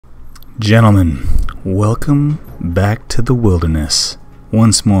Gentlemen, welcome back to the wilderness.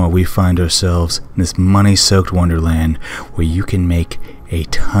 Once more we find ourselves in this money-soaked wonderland where you can make a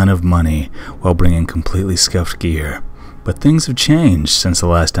ton of money while bringing completely scuffed gear. But things have changed since the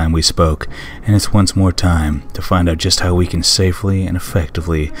last time we spoke, and it's once more time to find out just how we can safely and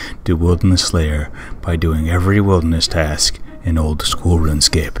effectively do Wilderness Slayer by doing every wilderness task in old school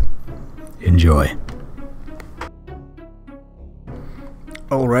RuneScape. Enjoy.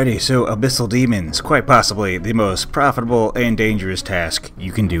 Alrighty, so Abyssal Demons, quite possibly the most profitable and dangerous task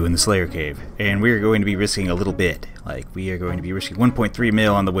you can do in the Slayer Cave. And we are going to be risking a little bit. Like, we are going to be risking 1.3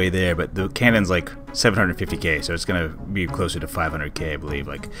 mil on the way there, but the cannon's like 750k, so it's going to be closer to 500k, I believe.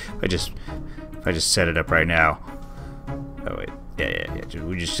 Like, if I just set it up right now. Oh wait, yeah.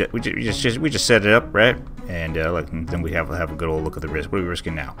 We just set it up, right? And then we have a good old look at the risk. What are we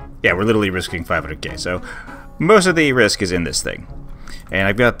risking now? Yeah, we're literally risking 500k. So most of the risk is in this thing. And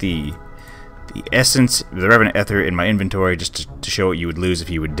I've got the essence, the Revenant Ether in my inventory just to show what you would lose if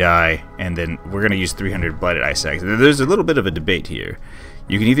you would die. And then we're going to use 300 Blighted Ice Stacks. There's a little bit of a debate here.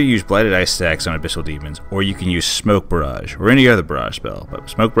 You can either use Blighted Ice Stacks on Abyssal Demons, or you can use Smoke Barrage, or any other barrage spell. But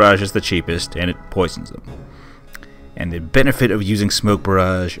Smoke Barrage is the cheapest, and it poisons them. And the benefit of using Smoke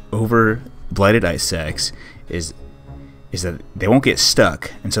Barrage over Blighted Ice Stacks is that they won't get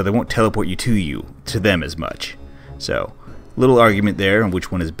stuck, and so they won't teleport you to them as much. So, little argument there on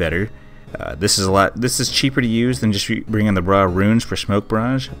which one is better. This is cheaper to use than just bringing the raw runes for Smoke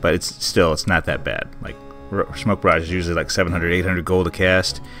Barrage, but it's not that bad. Like, Smoke Barrage is usually like 700, 800 gold to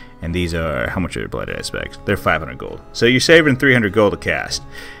cast, and these are, how much are Blighted Ice Stacks? They're 500 gold. So you're saving 300 gold to cast,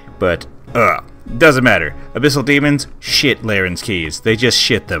 but doesn't matter. Abyssal Demons shit Laren's keys. They just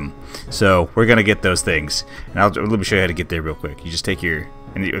shit them. So we're gonna get those things, and let me show you how to get there real quick. You just take your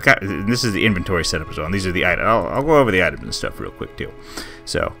and this is the inventory setup as well. And these are the items. I'll go over the items and stuff real quick too.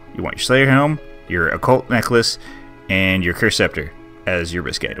 So you want your Slayer Helm, your Occult Necklace, and your Curse Scepter as your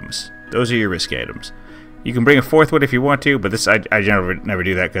risk items. Those are your risk items. You can bring a fourth one if you want to, but this I generally never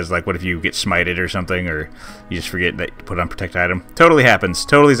do that because, like, what if you get smited or something, or you just forget that you put on protect item? Totally happens.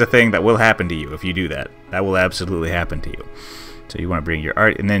 Totally is a thing that will happen to you if you do that. That will absolutely happen to you. So you want to bring your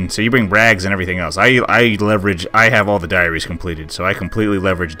art, and then so you bring rags and everything else. I have all the diaries completed, so I completely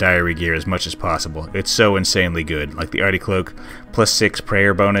leverage diary gear as much as possible. It's so insanely good. Like the Arty Cloak, +6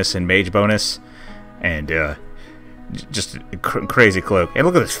 prayer bonus and mage bonus, and just a crazy cloak. And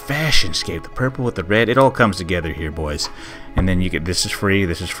look at this fashion scape, the purple with the red. It all comes together here, boys. And then you get this is free,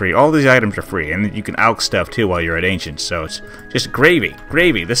 this is free. All these items are free, and you can alch stuff too while you're at Ancient. So it's just gravy,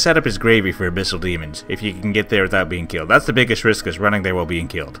 gravy. This setup is gravy for Abyssal Demons if you can get there without being killed. That's the biggest risk, is running there while being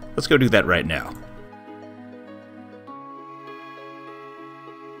killed. Let's go do that right now.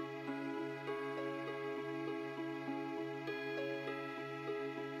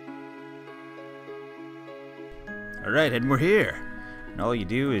 Alright, and we're here. And all you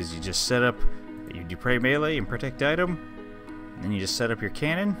do is you just set up, you pray melee and protect item, and then you just set up your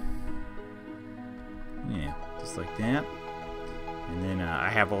cannon. Yeah, just like that. And then I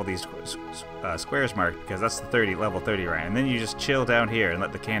have all these squares marked because that's the level 30 right. And then you just chill down here and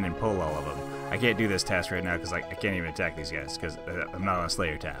let the cannon pull all of them. I can't do this task right now because I can't even attack these guys because I'm not on a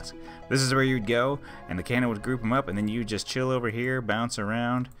Slayer task. This is where you'd go, and the cannon would group them up, and then you just chill over here, bounce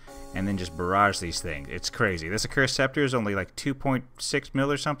around, and then just barrage these things. It's crazy. This Accursed Scepter is only like 2.6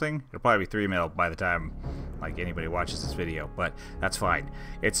 mil or something. It'll probably be 3 mil by the time like anybody watches this video, but that's fine.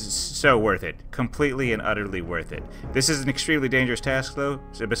 It's so worth it. Completely and utterly worth it. This is an extremely dangerous task though.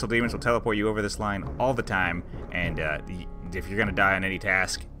 Abyssal Demons will teleport you over this line all the time, and if you're gonna die on any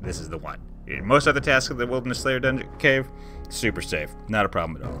task, this is the one. Most other tasks of the Wilderness Slayer Dungeon Cave, super safe. Not a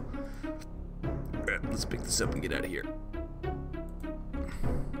problem at all. Alright, let's pick this up and get out of here.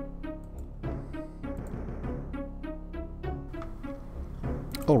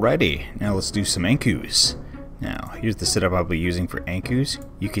 Alrighty, now let's do some Ankous. Now, here's the setup I'll be using for Ankous.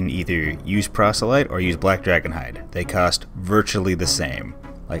 You can either use Proselyte or use Black Dragonhide. They cost virtually the same.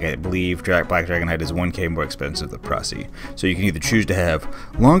 Like, I believe Black Dragonhide is 1k more expensive than Prosy. So you can either choose to have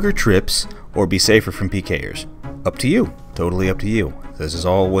longer trips or be safer from PKers. Up to you. Totally up to you. This is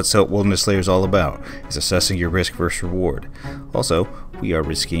all what Wilderness Slayer is all about, is assessing your risk versus reward. Also, we are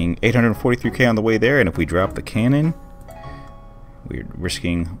risking 843k on the way there, and if we drop the cannon, we're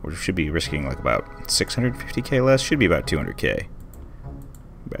risking, or should be risking like about 650k less, should be about 200k.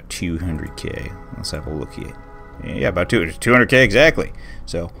 About 200k. Let's have a look here. Yeah, about 200k exactly.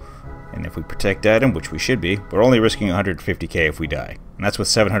 So, and if we protect item, which we should be, we're only risking 150k if we die. And that's with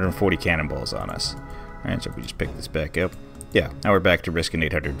 740 cannonballs on us. Alright, so if we just pick this back up. Yeah, now we're back to risking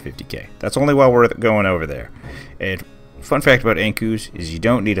 850k. That's only while we're going over there. And fun fact about Ankous is you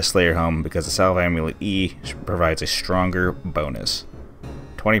don't need a Slayer Helm because the Salve Amulet E provides a stronger bonus.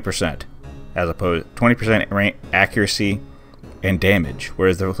 20%. As opposed 20% accuracy and damage,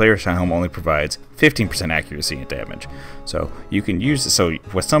 whereas the Slayer Helm only provides 15% accuracy and damage. So you can use this. So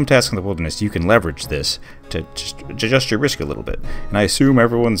with some tasks in the wilderness, you can leverage this to just adjust your risk a little bit. And I assume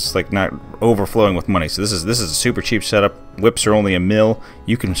everyone's like not overflowing with money. So this is a super cheap setup. Whips are only $1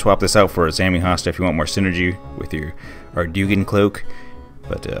 You can swap this out for a Zami Hosta if you want more synergy with your Ardugan cloak.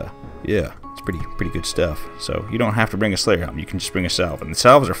 But yeah, it's pretty good stuff. So you don't have to bring a Slayer Helm. You can just bring a salve, and the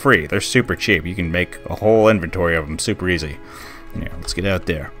salves are free. They're super cheap. You can make a whole inventory of them super easy. Yeah, let's get out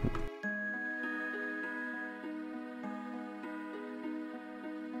there.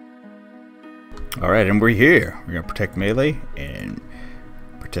 Alright, and we're here. We're going to protect melee and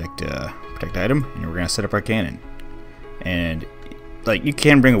protect item, and we're going to set up our cannon. And like, you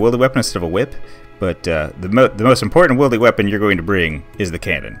can bring a wielded weapon instead of a whip, but the most important wielded weapon you're going to bring is the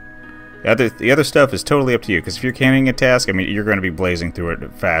cannon. The other stuff is totally up to you, because if you're cannoning a task, I mean, you're going to be blazing through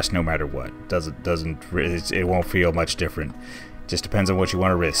it fast no matter what. It won't feel much different. Just depends on what you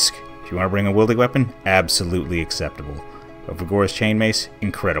want to risk. If you want to bring a wielded weapon, absolutely acceptable. A Vigorous Chain Mace,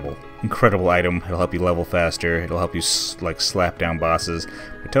 incredible. Incredible item. It'll help you level faster. It'll help you like slap down bosses.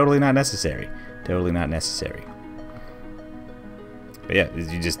 But totally not necessary. Totally not necessary. But yeah,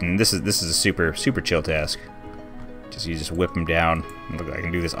 this is a super chill task. You just whip them down. Look, I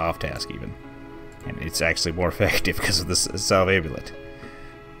can do this off task even, and it's actually more effective because of this Salve Amulet.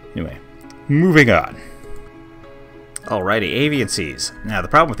 Anyway, moving on. Alrighty, Aviansies. Now the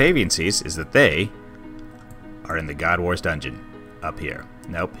problem with Aviansies is that they are in the God Wars dungeon. Up here.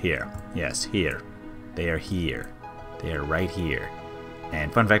 Nope, here. Yes, here. They are here. They are right here.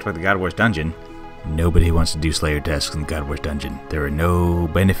 And fun fact about the God Wars dungeon, nobody wants to do Slayer tasks in the God Wars dungeon. There are no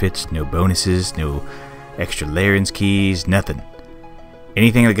benefits, no bonuses, no extra Larens keys, nothing.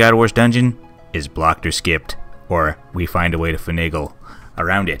 Anything in the God Wars dungeon is blocked or skipped, or we find a way to finagle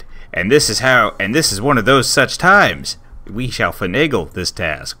around it. And this is one of those such times. We shall finagle this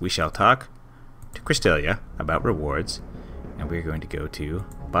task. We shall talk to Crystalia about rewards, and we're going to go to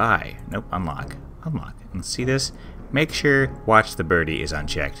buy. Nope, unlock. Unlock. And see this? Make sure Watch the Birdie is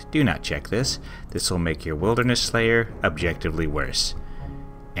unchecked. Do not check this. This will make your Wilderness Slayer objectively worse.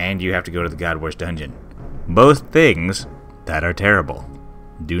 And you have to go to the God Wars dungeon. Both things that are terrible.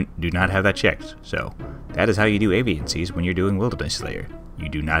 Do not have that checked. So that is how you do Aviansies when you're doing Wilderness Slayer. You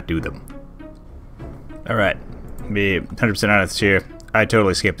do not do them. Alright, be 100% honest here. I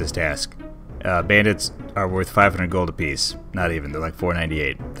totally skipped this task. Bandits are worth 500 gold apiece. Not even. They're like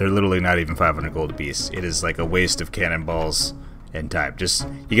 498. They're literally not even 500 gold apiece. It is like a waste of cannonballs and time. Just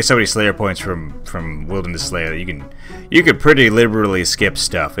you get so many Slayer points from Wilderness Slayer that you could pretty liberally skip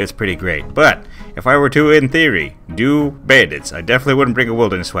stuff. It's pretty great. But if I were to, in theory, do Bandits, I definitely wouldn't bring a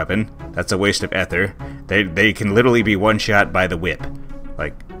Wilderness weapon. That's a waste of ether. They can literally be one shot by the whip.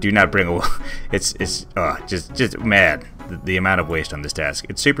 Like, do not bring a. It's just mad the amount of waste on this task.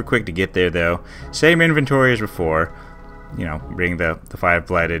 It's super quick to get there though. Same inventory as before. You know, bring the 5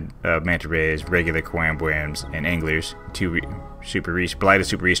 blighted manta rays, regular Quambwams, and anglers, 2 blighted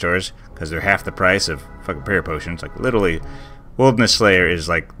super restores, because they're half the price of fucking prayer potions. Like, literally, Wilderness Slayer is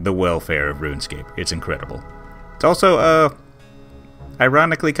like the welfare of RuneScape. It's incredible. It's also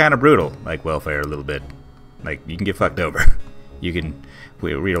ironically kind of brutal, like welfare a little bit. Like, you can get fucked over. You can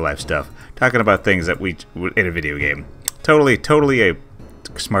real life stuff. Talking about things that we in a video game. Totally a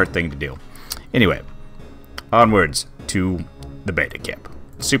smart thing to do. Anyway, onwards to the bandit camp.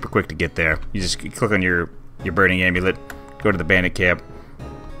 Super quick to get there. You just click on your burning amulet, go to the bandit camp.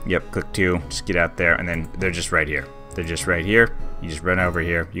 Yep, click 2, just get out there, and then they're just right here. They're just right here. You just run over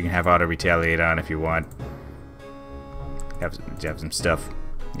here. You can have auto retaliate on if you want. Have some stuff.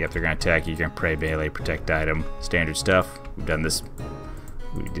 Yep, they're gonna attack you. You're gonna pray melee, protect item, standard stuff. We've done this.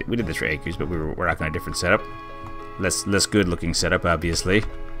 We did this for Ankous, but we're rocking a different setup. Less good looking setup, obviously.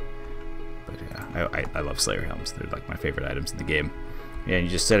 But yeah, I love Slayer helms. They're like my favorite items in the game. Yeah, you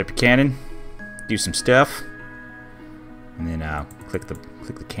just set up your cannon, do some stuff, and then click the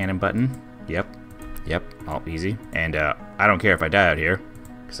cannon button. Yep, all easy. And I don't care if I die out here,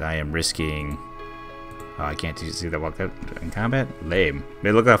 because I am risking. Oh, I can't see that walk out in combat. Lame.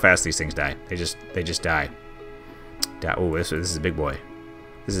 Man, look how fast these things die. They just die. Oh, this is a big boy.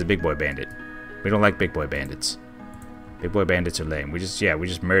 This is a big boy bandit. We don't like big boy bandits. Big boy bandits are lame. We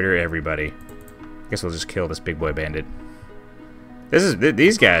just murder everybody. I guess we'll just kill this big boy bandit.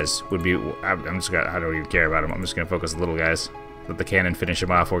 These guys would be. I don't even care about them. I'm just gonna focus on the little guys. Let the cannon finish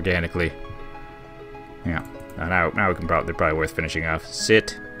them off organically. Yeah. Now we can they're probably worth finishing off.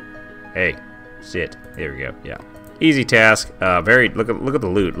 Sit. Hey. Sit. There we go. Yeah. Easy task. Very. Look at the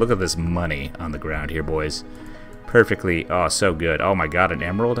loot. Look at this money on the ground here, boys. Perfectly. Oh, so good. Oh my God, an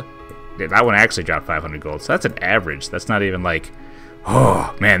emerald. That one actually dropped 500 gold. So that's an average. That's not even like.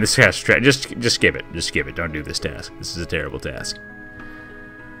 Oh man, this task. Just skip it. Just skip it. Don't do this task. This is a terrible task.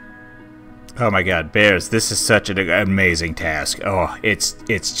 Oh my God, bears! This is such an amazing task. Oh, it's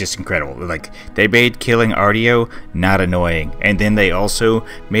just incredible. Like, they made killing Artio not annoying, and then they also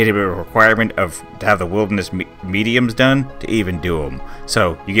made it a requirement to have the wilderness mediums done to even do them.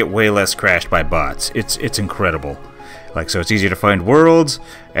 So you get way less crashed by bots. It's incredible. Like, so it's easier to find worlds,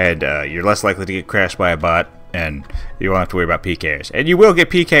 and you're less likely to get crashed by a bot, and you won't have to worry about PKers. And you will get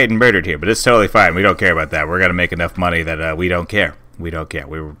PK'd and murdered here, but it's totally fine. We don't care about that. We're gonna make enough money that we don't care. We don't care.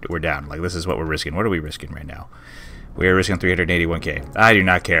 We're down. Like, this is what we're risking. What are we risking right now? We are risking 381k. I do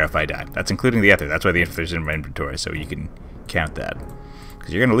not care if I die. That's including the ether. That's why the ether's in my inventory, so you can count that.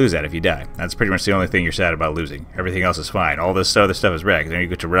 Because you're going to lose that if you die. That's pretty much the only thing you're sad about losing. Everything else is fine. All this other stuff is wrecked. Then you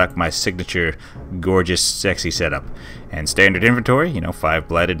get to rock my signature, gorgeous, sexy setup. And standard inventory, you know, 5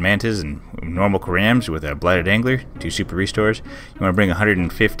 blighted mantas and normal Karams with a blighted angler, 2 super restores. You want to bring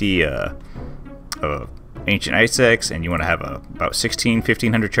 150 Ancient Ice Axe, and you want to have about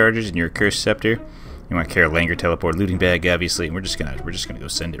 1,500 charges in your Cursed Scepter. You want to carry a Langer teleport looting bag, obviously. And we're just gonna go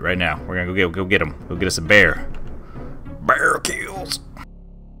send it right now. We're gonna go get him. Go get us a bear. Bear kills.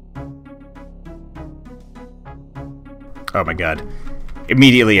 Oh my God!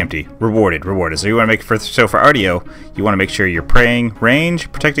 Immediately empty. Rewarded. So you want to make for Artio, you want to make sure you're praying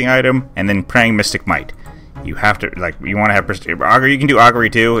range, protecting item, and then praying Mystic Might. You have to, like, you want to have augury. You can do augury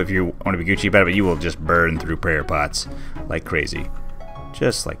too if you want to be Gucci about it, but you will just burn through prayer pots like crazy,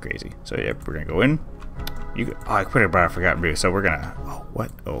 just like crazy. So yeah, we're gonna go in. I put it, but I forgot. So we're gonna. Oh, what?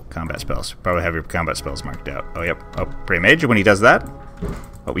 Oh, combat spells. Probably have your combat spells marked out. Oh, yep. Oh, pray mage when he does that.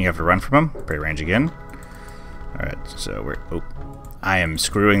 Oh, you have to run from him. Pray range again. All right. So we're. Oh, I am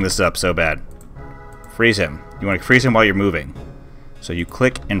screwing this up so bad. Freeze him. You want to freeze him while you're moving. So you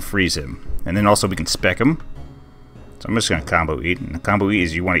click and freeze him, and then also we can spec him. So I'm just going to combo eat, and the combo eat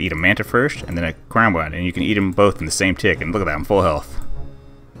is you want to eat a manta first, and then a crown one, and you can eat them both in the same tick, and look at that, I'm full health.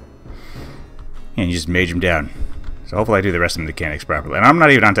 And you just mage him down. So hopefully I do the rest of the mechanics properly. And I'm not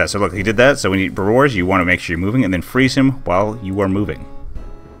even on test, so look, he did that, so when you rewards, you want to make sure you're moving, and then freeze him while you are moving.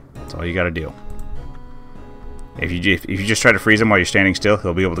 That's all you got to do. If you just try to freeze him while you're standing still,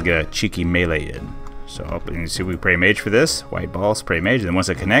 he'll be able to get a cheeky melee in. So you see we pray mage for this. White balls, pray mage. And then once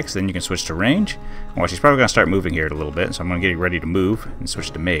it connects, then you can switch to range. Well, she's probably going to start moving here in a little bit. So I'm going to get ready to move and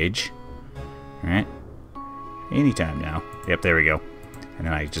switch to mage. Alright. Anytime now. Yep, there we go. And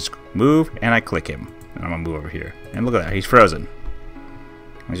then I just move and I click him. And I'm going to move over here. And look at that. He's frozen.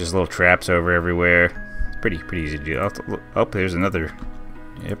 There's just little traps over everywhere. Pretty easy to do. Oh, there's another.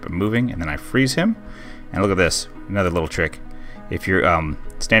 Yep, I'm moving. And then I freeze him. And look at this. Another little trick. If you're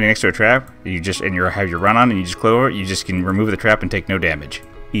standing next to a trap, you just have your run on and you just click over it, you just can remove the trap and take no damage.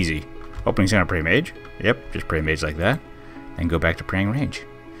 Easy. Opening's gonna pray mage. Yep, just pray mage like that, and go back to praying range.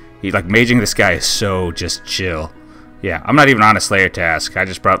 Like maging this guy is so just chill. Yeah, I'm not even on a Slayer task. I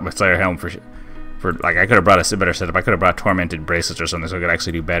just brought my Slayer helm for like I could have brought a better setup. I could have brought tormented bracelets or something so I could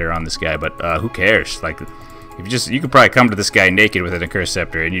actually do better on this guy. But who cares? Like, if you could probably come to this guy naked with an Accursed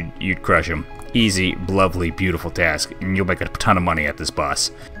Scepter and you'd crush him. Easy, lovely, beautiful task, and you'll make a ton of money at this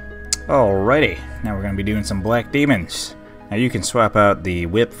boss. Alrighty, now we're going to be doing some Black Demons. Now you can swap out the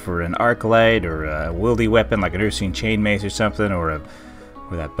whip for an arc light or a wieldy weapon like an Ursine chain mace or something, or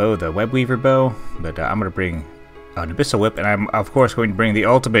that bow, the web weaver bow. But I'm going to bring an abyssal whip, and I'm of course going to bring the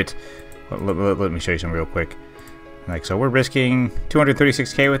ultimate. Let me show you some real quick. Like, so we're risking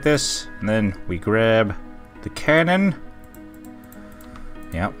 236k with this, and then we grab the cannon.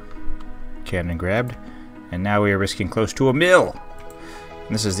 Yep. Cannon grabbed, and now we are risking close to $1 million.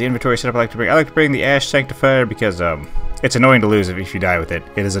 And this is the inventory setup I like to bring. I like to bring the Ash Sanctifier because it's annoying to lose if you die with it.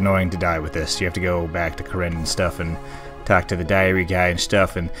 It is annoying to die with this. You have to go back to Karen and stuff and talk to the diary guy and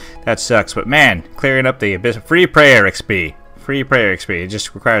stuff, and that sucks. But man, clearing up the abyss, free prayer XP. Free prayer XP. It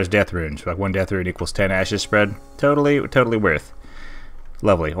just requires death runes. Like 1 death rune equals 10 ashes spread. Totally worth.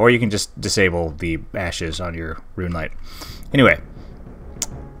 Lovely. Or you can just disable the ashes on your rune light. Anyway.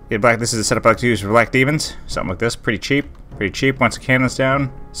 This is the setup I like to use for Black Demons. Something like this. Pretty cheap. Once the cannon's down.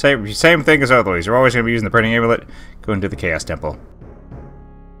 Same thing as always. You're always going to be using the Printing Amulet. Go into the Chaos Temple.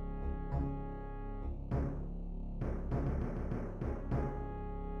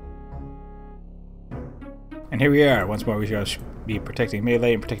 And here we are. Once more, we should be protecting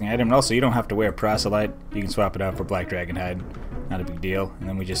melee and protecting item. And also, you don't have to wear Proselyte. You can swap it out for Black Dragon Hide. Not a big deal. And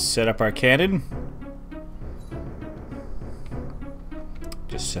then we just set up our cannon.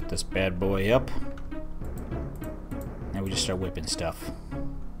 Just set this bad boy up. And we just start whipping stuff.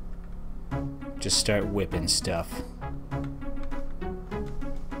 Just start whipping stuff.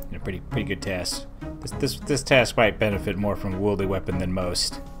 And a pretty good task. This task might benefit more from a wieldy weapon than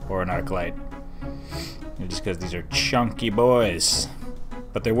most, or an arclight. Just because these are chunky boys,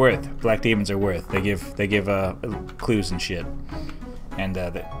 but they're worth. Black demons are worth. They give clues and shit, and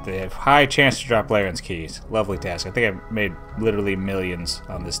they have high chance to drop Laren's keys. Lovely task. I think I've made literally millions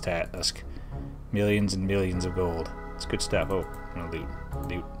on this task. Millions and millions of gold. It's good stuff. Oh, no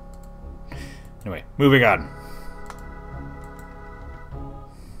loot. Anyway, moving on.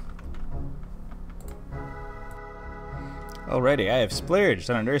 Alrighty, I have splurged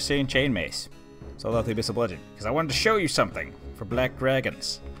on an Ursine chain mace. Sold out the Abyssal Bludgeon, because I wanted to show you something for black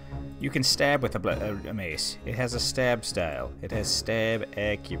dragons. You can stab with a mace. It has a stab style. It has stab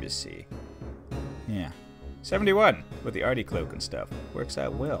accuracy. Yeah. 71 with the Artie cloak and stuff. Works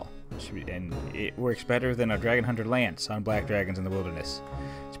out well. And it works better than a Dragon Hunter lance on black dragons in the wilderness.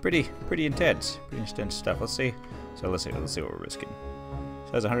 It's pretty intense. Pretty intense stuff. Let's see. So let's see what we're risking.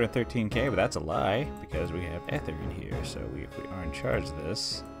 So that's 113k, but that's a lie because we have Ether in here. So if we are in charge of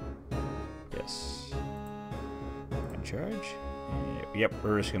this. Yes. In charge? Yep,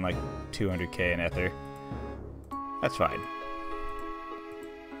 we're risking like 200k in Ether. That's fine.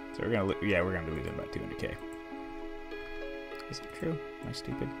 So we're gonna be losing about 200k. Is that true? Am I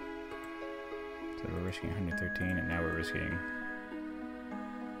stupid? So we're risking 113, and now we're risking.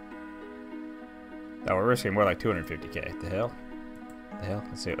 Oh, we're risking more like 250k. The hell? The hell?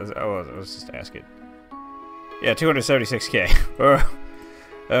 Let's see. Let's just ask it. Yeah, 276k.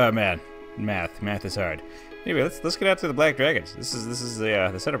 Oh man. Math is hard. Anyway, let's get out to the black dragons. This is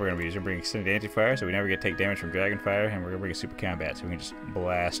the setup we're gonna be using. We're gonna bring extended anti-fire, so we never take damage from dragon fire, and we're gonna bring a super combat, so we can just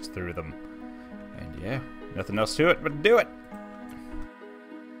blast through them. And yeah, nothing else to it but do it.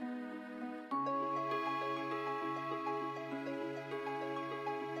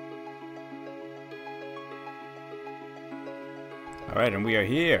 All right, and we are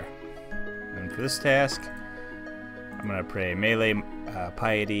here. And for this task, I'm gonna pray melee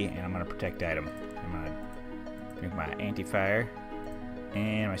piety, and I'm gonna protect item. I'm gonna bring my anti-fire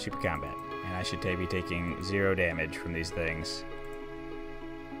and my super combat, and I should be taking 0 damage from these things.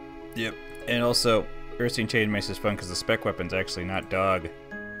 Yep. And also, Ursine chain mace is fun because the spec weapon's actually not dog.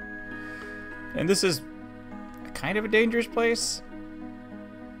 And this is kind of a dangerous place.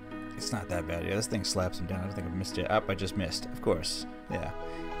 It's not that bad. Yeah, this thing slaps him down. I don't think I've missed it. I just missed. Of course. Yeah.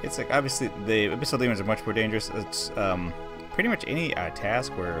 It's like, obviously, the Abyssal Demons are much more dangerous. It's, pretty much any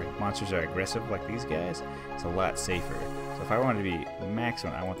task where monsters are aggressive like these guys, it's a lot safer. So if I wanted to be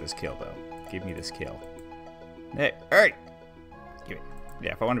maximum, I want this kill, though. Give me this kill. Hey, alright! Give it.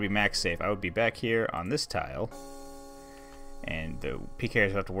 Yeah, if I want to be max safe, I would be back here on this tile, and the PKers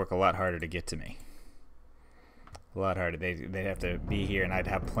would have to work a lot harder to get to me. A lot harder. They'd have to be here, and I'd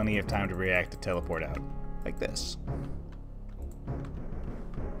have plenty of time to react to teleport out. Like this.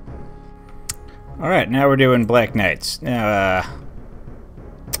 Alright, now we're doing Black Knights. Now,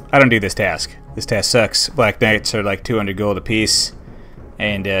 I don't do this task. This task sucks. Black Knights are like 200 gold apiece.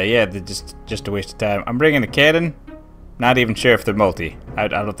 And, yeah, they're just a waste of time. I'm bringing the cannon. Not even sure if they're multi. I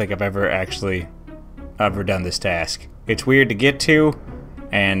don't think I've ever done this task. It's weird to get to,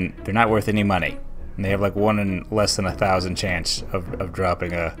 and they're not worth any money. And they have like 1 in less than 1,000 chance of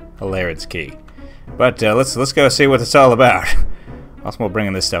dropping a Laren's key. But let's go see what it's all about. Also, I'm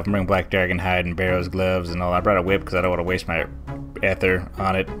bringing this stuff. I'm bringing Black Dragon hide and Barrow's gloves and all. I brought a whip because I don't want to waste my ether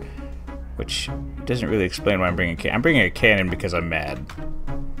on it, which doesn't really explain why I'm bringing a cannon. I'm bringing a cannon because I'm mad.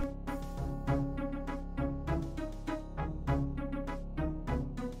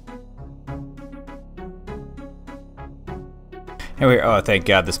 Anyway, oh, thank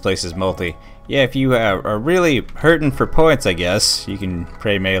God this place is multi. Yeah, if you are really hurting for points, I guess, you can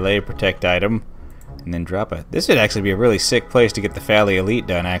pray melee, protect item, and then drop it. This would actually be a really sick place to get the Fally Elite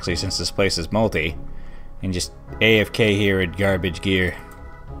done, actually, since this place is multi. And just AFK here in garbage gear.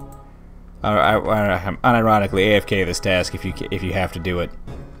 Unironically, AFK this task if you have to do it.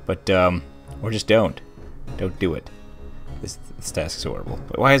 But, or just don't. Don't do it. This task is horrible.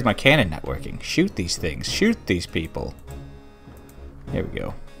 But why is my cannon not working? Shoot these things. Shoot these people. There we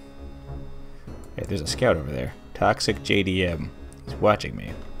go. Hey, there's a scout over there. Toxic JDM. He's watching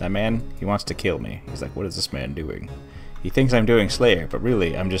me. That man, he wants to kill me. He's like, what is this man doing? He thinks I'm doing Slayer, but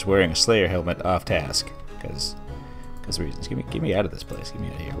really, I'm just wearing a Slayer helmet off task. Because reasons. Get me out of this place. Get me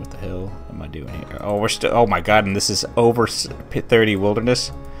out of here. What the hell am I doing here? Oh, we're still. Oh my God! And this is over pit 30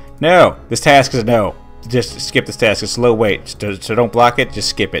 wilderness. No, this task is a no. Just skip this task. It's low weight, so don't block it. Just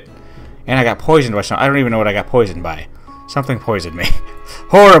skip it. And I got poisoned by something. I don't even know what I got poisoned by. Something poisoned me.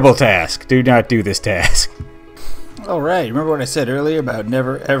 Horrible task. Do not do this task. Alright, remember what I said earlier about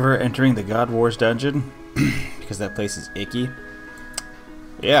never ever entering the God Wars dungeon? Because that place is icky.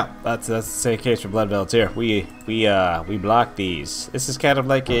 Yeah, that's the same case for Bloodvelds here. We block these. This is kind of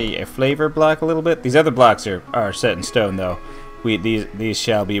like a flavor block a little bit. These other blocks are set in stone though. These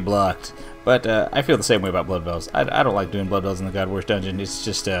shall be blocked. But I feel the same way about Bloodvelds. I don't like doing Bloodvelds in the God Wars dungeon. It's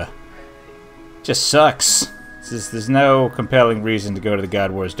just sucks. There's no compelling reason to go to the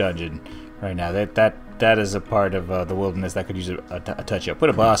God Wars dungeon right now. That is a part of the wilderness that could use a touch-up. Put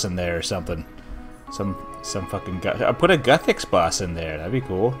a boss in there or something. Some fucking put a Guthix boss in there. That'd be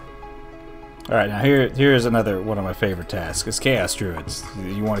cool. All right, now here's another one of my favorite tasks. It's Chaos Druids.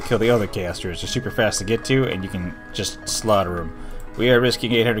 You want to kill the other Chaos Druids. They're super fast to get to, and you can just slaughter them. We are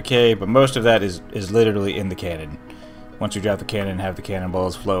risking 800k, but most of that is literally in the cannon. Once you drop the cannon and have the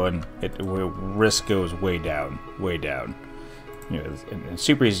cannonballs flowing, risk goes way down, way down. You know, it's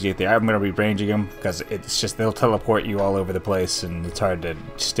super easy to get there. I'm going to be ranging them because it's just they'll teleport you all over the place, and it's hard to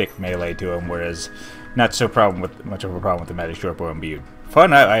stick melee to them. Whereas, not so much of a problem with the magic short bow and imbued.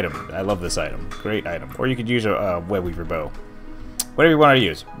 Fun item. I love this item. Great item. Or you could use a web weaver bow. Whatever you want to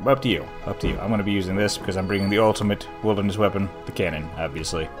use. Up to you. Up to you. I'm going to be using this because I'm bringing the ultimate wilderness weapon, the cannon,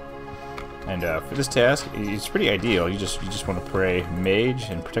 obviously. And for this task, it's pretty ideal. You just want to pray Mage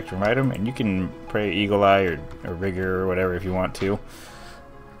and protect from item, and you can pray Eagle Eye or Rigor or whatever if you want to.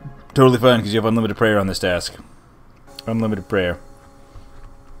 Totally fine because you have unlimited prayer on this task. Unlimited prayer.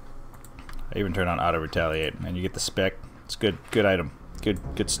 I even turn on auto retaliate, and you get the spec. It's good item.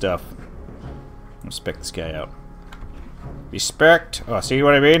 Good stuff. I'm gonna spec this guy out. Be specced. Oh, see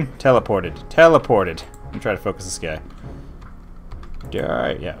what I mean? Teleported. I'm trying to focus this guy.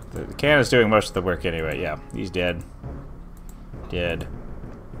 Alright, yeah. The cannon's doing most of the work anyway. Yeah, he's dead. Dead.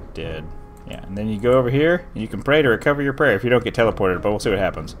 Yeah, and then you go over here, and you can pray to recover your prayer if you don't get teleported, but we'll see what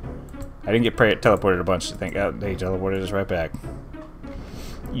happens. I didn't get teleported a bunch, I think. Oh, they teleported us right back.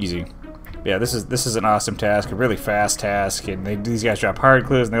 Easy. Yeah, this is an awesome task, a really fast task, and these guys drop hard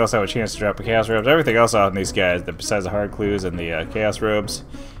clues, and they also have a chance to drop the chaos robes. Everything else on these guys, besides the hard clues and the chaos robes,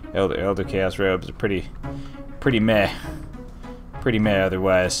 elder chaos robes, are pretty meh. Pretty meh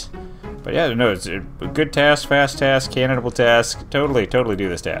otherwise. But yeah, no, it's a good task, fast task, cannonable task. Totally do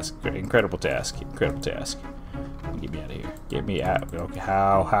this task. Incredible task. Get me out of here. Get me out. Okay,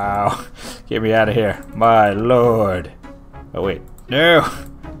 how? Get me out of here. My lord. Oh, wait. No!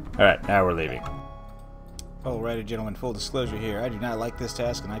 Alright, now we're leaving. Alrighty, gentlemen, full disclosure here. I do not like this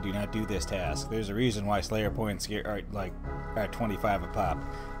task, and I do not do this task. There's a reason why Slayer points are like 25 a pop.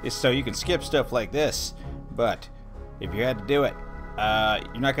 It's so you can skip stuff like this, but if you had to do it,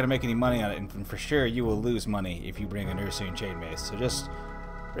 you're not going to make any money on it, and for sure you will lose money if you bring a Nursing Chain Mace. So just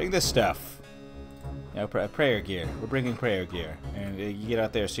bring this stuff. You know, prayer gear. We're bringing prayer gear, and you get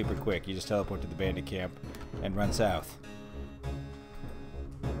out there super quick. You just teleport to the bandit camp and run south.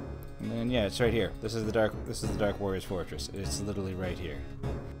 And then yeah, it's right here. This is the Dark Warriors Fortress. It's literally right here.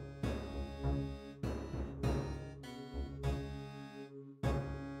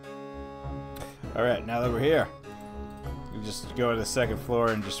 All right, now that we're here, you just go to the second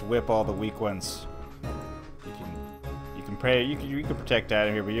floor and just whip all the weak ones. You can pray. You can protect out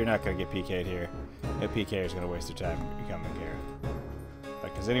of here, but you're not gonna get PK'd here. No PK is gonna waste their time coming here.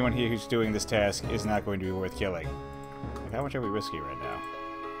 Like, cause anyone here who's doing this task is not going to be worth killing. Like, how much are we risking right now?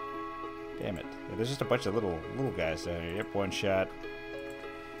 Damn it! Yeah, there's just a bunch of little guys down here. Yep, one shot.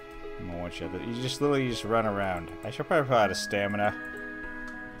 One shot. You just literally run around. I should probably put out a stamina.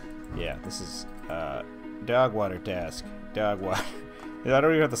 Yeah, this is dog water task. Dog water. I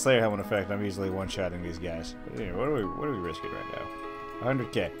don't even have the Slayer helmet effect. I'm easily one-shotting these guys. But anyway, what are we risking right now?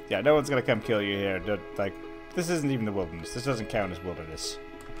 100k. Yeah, no one's gonna come kill you here. Like, this isn't even the wilderness. This doesn't count as wilderness.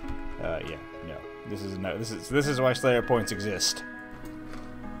 Yeah, no. This is why Slayer points exist.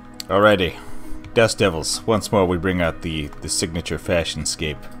 Alrighty, Dust Devils. Once more, we bring out the signature fashion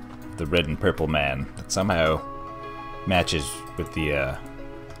scape, the red and purple man that somehow matches with the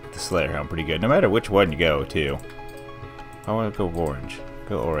Slayer helm pretty good. No matter which one you go to. I want to go orange.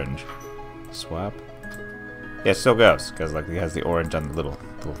 Go orange. Swap. Yeah, it still goes because like it has the orange on the little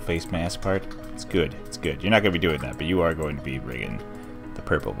face mask part. It's good. It's good. You're not going to be doing that, but you are going to be bringing the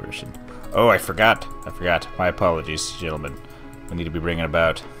purple version. Oh, I forgot. My apologies, gentlemen. We need to be bringing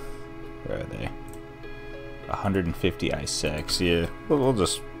about. Where are they? 150 I6. Yeah, we'll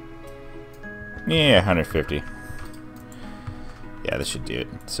just. Yeah, 150. Yeah, this should do it.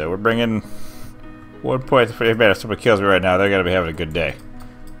 So we're bringing 1.3. Man, if somebody kills me right now, they're gonna be having a good day.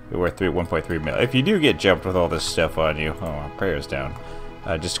 We're worth 1.3 mil. If you do get jumped with all this stuff on you, oh, my prayer's down.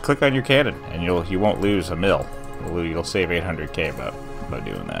 Just click on your cannon, and you won't lose a mil. You'll save 800k about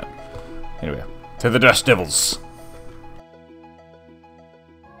doing that. Anyway, to the Dust Devils.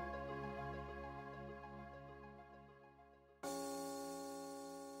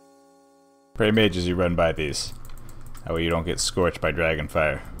 Pray mage as you run by these. That way you don't get scorched by dragon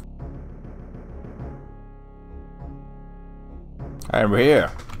fire. Alright, we're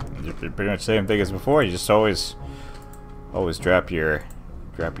here. Pretty much the same thing as before. You just always drop your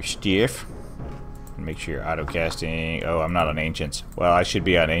stiff. And make sure you're auto casting. Oh, I'm not on Ancients. Well, I should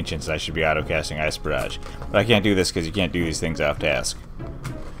be on Ancients. I should be auto casting Ice Barrage, but I can't do this because you can't do these things off task.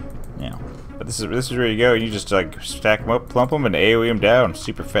 Yeah, but this is where you go. You just like stack them up, plump them, and AoE them down.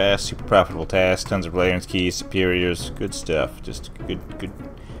 Super fast, super profitable task. Tons of Larian's keys, superiors, good stuff. Just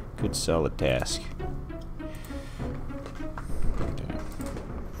good solid task.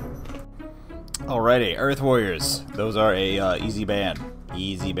 Alrighty, Earth Warriors. Those are a easy ban.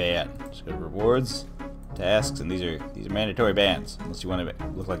 Easy ban. Just go to rewards, tasks, and these are mandatory bans. Unless you want to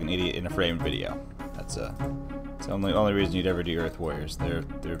look like an idiot in a framed video. That's the only reason you'd ever do Earth Warriors.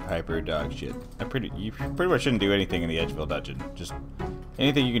 They're hyper dog shit. You pretty much shouldn't do anything in the Edgeville dungeon. Just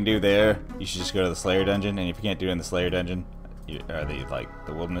anything you can do there, you should just go to the Slayer dungeon. And if you can't do it in the Slayer dungeon, or the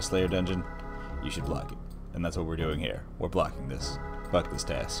Wilderness Slayer dungeon, you should block it. And that's what we're doing here. We're blocking this. Fuck this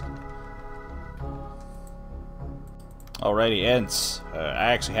task. Alrighty, Ents.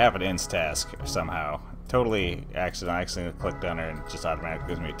 I actually have an Ents task somehow. Totally accidentally clicked on her and it just automatically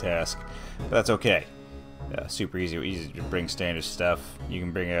gives me a task. But that's okay. Super easy to bring standard stuff. You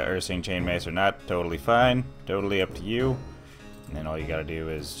can bring a Ursine Chainmace or not. Totally fine. Totally up to you. And then all you gotta do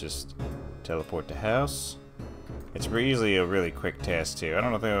is just teleport to house. It's usually a really quick task too. I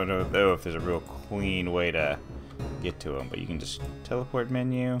don't know if there's a real clean way to get to them, but you can just teleport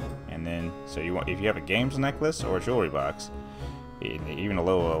menu, and then if you have a games necklace or a jewelry box, even a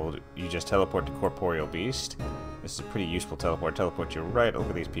low level, you just teleport to Corporeal Beast. This is a pretty useful teleport. Teleport you right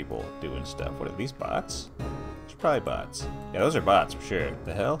over these people doing stuff. What are these bots? It's probably bots. Yeah, those are bots for sure.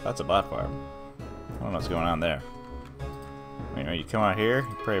 The hell? That's a bot farm. I don't know what's going on there. You know, you come out here,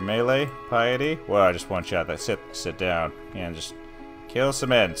 you pray melee, piety. Well, I just one shot that. Sit down and just kill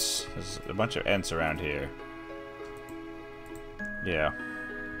some Ents. There's a bunch of Ents around here. Yeah.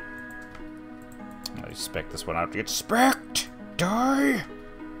 I spec this one out to get specced! Die!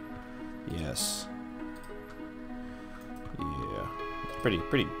 Yes. Yeah. It's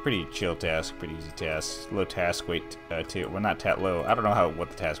pretty chill task, pretty easy task. Low task weight too. Well, not low. I don't know what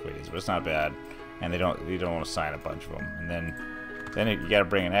the task weight is, but it's not bad. And you don't want to sign a bunch of them. And then you gotta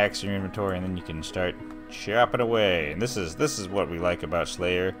bring an axe in your inventory, and then you can start chopping away. And this is what we like about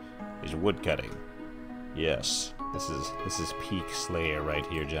Slayer, is wood cutting. Yes. This is peak Slayer right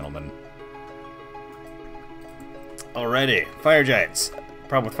here, gentlemen. Alrighty, Fire Giants.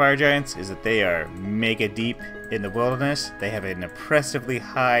 Problem with Fire Giants is that they are mega deep in the wilderness. They have an impressively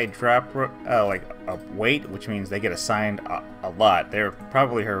high drop weight, which means they get assigned a lot. They're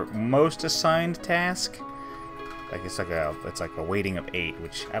probably her most assigned task. Like it's like a weighting of 8,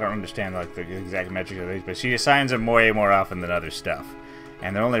 which I don't understand like the exact metrics of these, but she assigns them way more often than other stuff.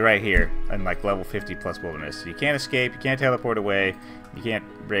 And they're only right here in like level 50 plus wilderness. So you can't escape, you can't teleport away, you can't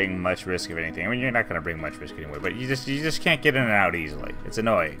bring much risk of anything. I mean, you're not going to bring much risk anyway, but you just can't get in and out easily. It's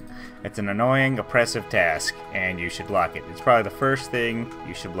annoying. It's an annoying, oppressive task, and you should block it. It's probably the first thing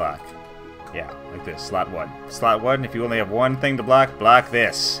you should block. Yeah, like this, slot 1. Slot 1, if you only have one thing to block, block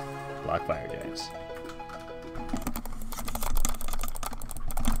this. Block Fire Giants.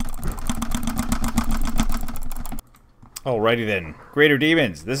 Alrighty then, Greater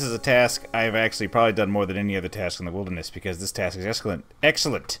Demons. This is a task I've actually probably done more than any other task in the wilderness because this task is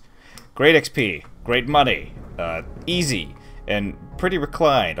excellent. Great XP, great money, easy, and pretty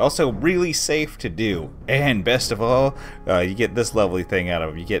reclined. Also really safe to do. And best of all, you get this lovely thing out of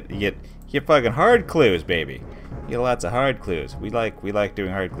them. You get fucking hard clues, baby. You get lots of hard clues. We like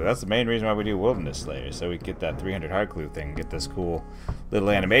doing hard clues. That's the main reason why we do Wilderness Slayer, so we get that 300 hard clue thing, get this cool little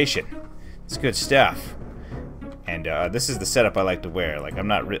animation. It's good stuff. And this is the setup I like to wear. Like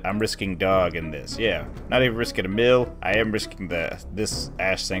I'm risking dog in this. Yeah, not even risking a mill. I am risking this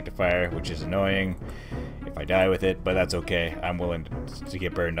Ash Sanctifier, which is annoying if I die with it, but that's okay. I'm willing to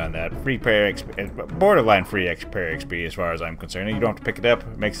get burned on that. Free prayer XP, borderline free prayer XP as far as I'm concerned. You don't have to pick it up.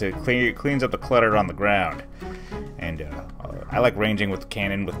 It makes it cleans up the clutter on the ground. And I like ranging with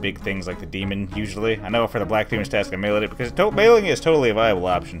cannon with big things like the demon usually. I know for the Black Demon's task I melee it because meleeing is totally a viable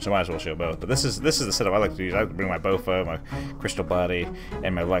option, so I might as well show both. But this is the setup I like to use. I like to bring my Bofa, my Crystal Body,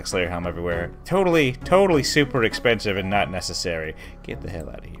 and my Black Slayer helm everywhere. Totally super expensive and not necessary. Get the hell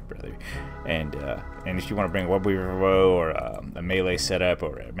out of here, brother. And if you want to bring a Webweaver Woe or a melee setup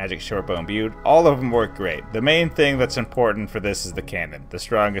or a Magic Shortbow Imbued, all of them work great. The main thing that's important for this is the cannon, the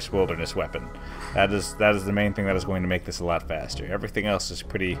strongest wilderness weapon. That is the main thing that is going to make this a lot faster. Everything else is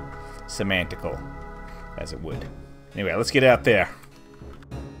pretty semantical, as it would. Anyway, let's get out there.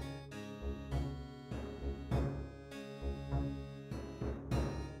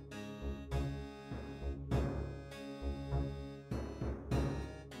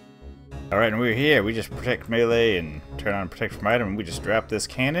 Alright, and we're here. We just protect melee and turn on protect from item, and we just drop this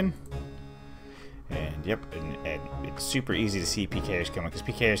cannon. And yep, and it's super easy to see PKers coming, because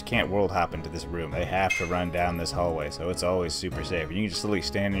PKers can't world hop into this room. They have to run down this hallway, so it's always super safe. And you can just literally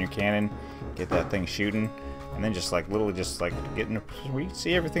stand in your cannon, get that thing shooting, and then just like literally just like get in we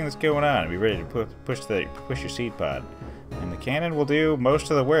see everything that's going on and be ready to push your seed pod. And the cannon will do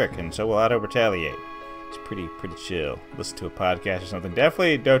most of the work, and so will auto retaliate. It's pretty chill. Listen to a podcast or something.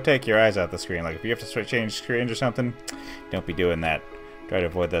 Definitely don't take your eyes out the screen. Like if you have to change screens or something, don't be doing that. Try to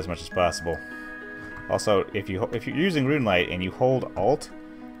avoid that as much as possible. Also, if you're using Runelight and you hold Alt,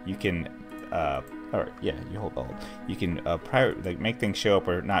 you can you hold Alt. You can make things show up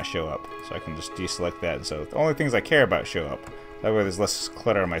or not show up. So I can just deselect that. And so the only things I care about show up. That way there's less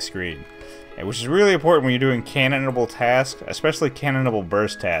clutter on my screen. And which is really important when you're doing cannonable tasks, especially cannonable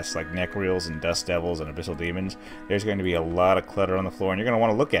burst tasks like Nechryaels and Dust Devils and Abyssal Demons. There's going to be a lot of clutter on the floor, and you're going to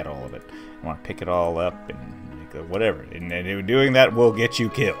want to look at all of it. You want to pick it all up and whatever. And doing that will get you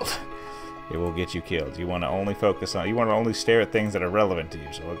killed. It will get you killed. You want to only focus on, you want to only stare at things that are relevant to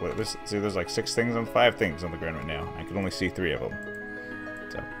you. So look, there's like 6 things and 5 things on the ground right now. I can only see 3 of them.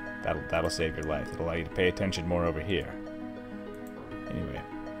 So that'll save your life. It'll allow you to pay attention more over here. Anyway,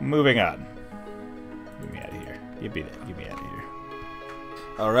 moving on. Get me out of here. Get me out of here.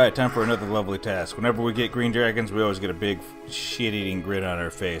 Alright, time for another lovely task. Whenever we get green dragons, we always get a big shit-eating grin on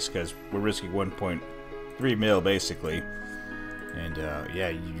our face, because we're risking 1.3 mil basically. And yeah,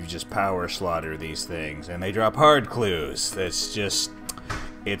 you just power slaughter these things, and they drop hard clues. That's just,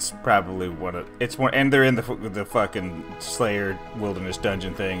 it's probably and they're in the fucking Slayer Wilderness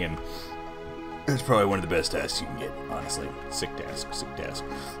dungeon thing, and it's probably one of the best tasks you can get, honestly. Sick task.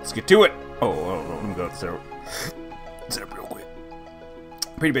 Let's get to it. Oh, let me go set up real quick.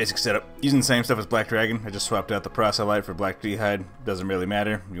 Pretty basic setup. Using the same stuff as Black Dragon. I just swapped out the Proselyte for Black D'hide. Doesn't really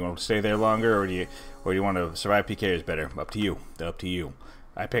matter. You want to stay there longer, or do you want to survive PKers better? Up to you. Up to you.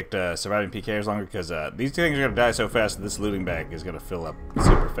 I picked surviving PKers longer because these two things are going to die so fast that this looting bag is going to fill up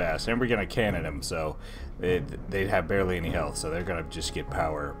super fast. And we're going to cannon them, so they have barely any health, so they're going to just get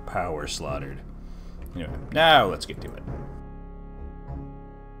power slaughtered. Anyway, now let's get to it.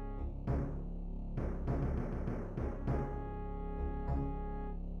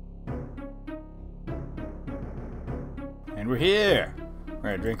 And we're here!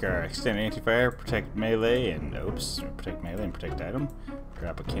 We're gonna drink our extended anti-fire, protect melee, and protect melee and protect item.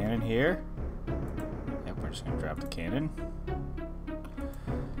 Drop a cannon here. Yep, we're just gonna drop the cannon.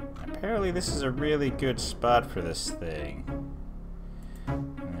 Apparently this is a really good spot for this thing.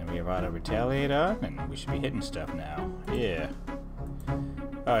 And then we have auto retaliate on, and we should be hitting stuff now. Yeah.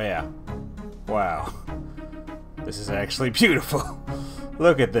 Oh yeah. Wow. This is actually beautiful.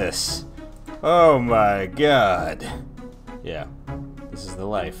 Look at this. Oh my god. Yeah, this is the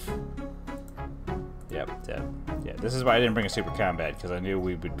life. Yep. Yeah, this is why I didn't bring a super combat, because I knew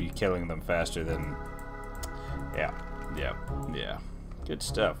we would be killing them faster than... Yeah. Good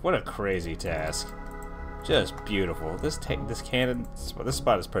stuff. What a crazy task. Just beautiful. This cannon, this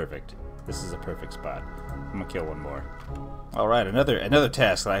spot is perfect. This is a perfect spot. I'm gonna kill one more. Alright, another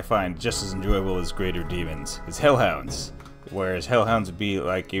task that I find just as enjoyable as Greater Demons is Hellhounds. Whereas Hellhounds would be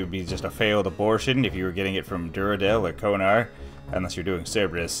like, it would be just a failed abortion if you were getting it from Duradel or Konar, unless you're doing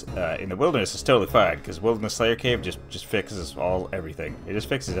Cerberus. In the Wilderness, it's totally fine, because Wilderness Slayer Cave just fixes everything. It just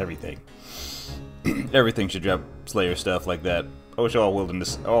fixes everything. Everything should drop Slayer stuff like that. I wish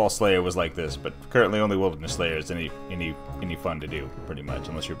all Slayer was like this, but currently only Wilderness Slayer is any fun to do, pretty much,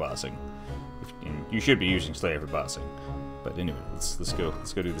 unless you're bossing. You should be using Slayer for bossing. But anyway, let's go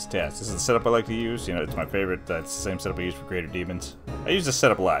do this task. This is the setup I like to use. You know, it's my favorite. It's the same setup I use for Greater Demons. I use this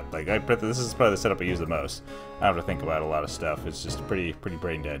setup a lot. Like this is probably the setup I use the most. I don't have to think about a lot of stuff. It's just pretty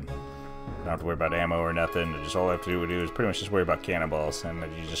brain dead. I don't have to worry about ammo or nothing. Just all I have to do is pretty much just worry about cannonballs, and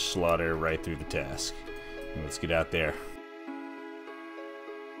then you just slaughter right through the task. And let's get out there.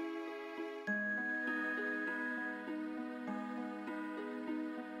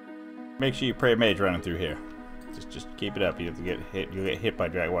 Make sure you pray mage running through here. Just keep it up. You get hit by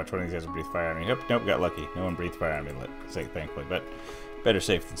dragon. Watch, one of these guys will breathe fire on me. Nope, got lucky. No one breathed fire on me, thankfully. But better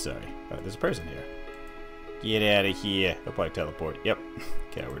safe than sorry. Oh, there's a person here. Get out of here. They'll probably teleport. Yep.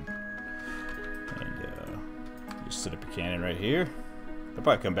 Coward. And just set up a cannon right here. They'll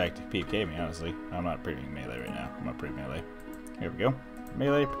probably come back to PK me, honestly. I'm not prettying melee right now. I'm not pretty melee. Here we go.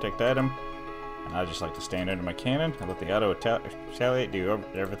 Melee, protect item. And I just like to stand under my cannon and let the auto retaliate do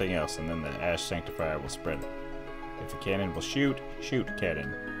everything else, and then the Ash Sanctifier will spread. If the cannon will shoot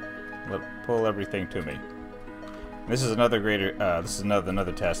cannon. Pull everything to me. This is another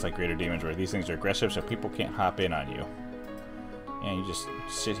another task like Greater Demons, where these things are aggressive, so people can't hop in on you. And you just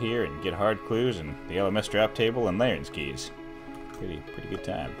sit here and get hard clues and the LMS drop table and Larian's keys. Pretty good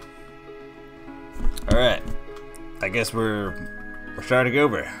time. Alright. I guess we're starting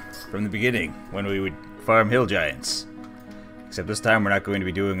over from the beginning when we would farm hill giants. Except this time we're not going to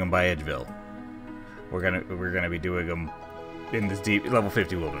be doing them by Edgeville. We're gonna be doing them in this deep level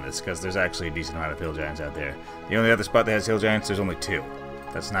 50 wilderness because there's actually a decent amount of hill giants out there. The only other spot that has hill giants, there's only 2.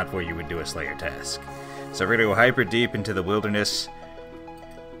 That's not where you would do a Slayer task. So we're gonna go hyper deep into the wilderness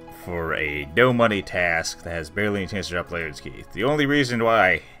for a no money task that has barely any chance to drop Larian's keys. The only reason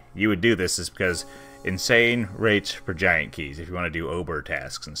why you would do this is because insane rates for giant keys if you want to do Ober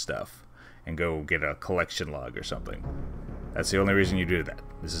tasks and stuff and go get a collection log or something. That's the only reason you do that.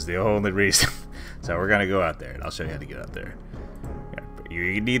 This is the only reason. So we're gonna go out there and I'll show you how to get out there.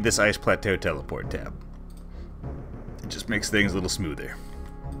 You need this Ice Plateau teleport tab. It just makes things a little smoother.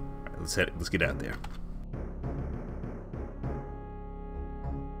 Alright, let's get out there.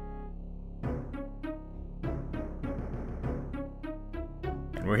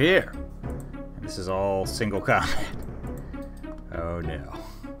 And we're here. And this is all single combat. Oh no.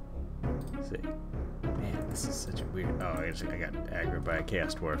 Let's see. Man, this is such a weird... Oh, I got aggroed by a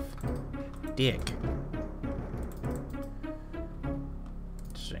Chaos Dwarf. Dick.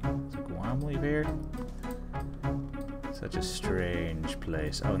 Interesting. Is a Guam leaf here? Such a strange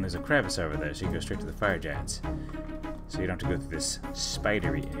place. Oh, and there's a crevice over there, so you can go straight to the fire giants. So you don't have to go through this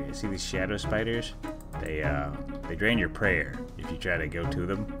spidery area. See these shadow spiders? They drain your prayer if you try to go to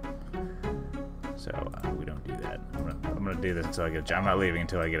them. So we don't do that. I'm gonna do this until I get. I'm not leaving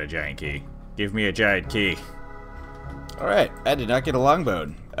until I get a giant key. Give me a giant key. All right, I did not get a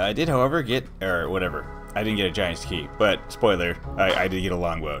longbone. I did, however, get whatever. I didn't get a giant's key, but spoiler, I did get a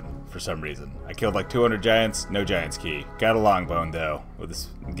longbone for some reason. I killed like 200 giants, no giant's key. Got a longbone though. Well, this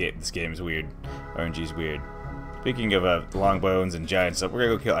game is weird. RNG's weird. Speaking of longbones and giants, we're gonna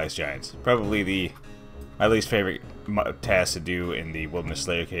go kill ice giants. Probably my least favorite task to do in the Wilderness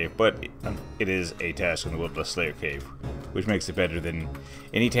Slayer Cave, but it is a task in the Wilderness Slayer Cave, which makes it better than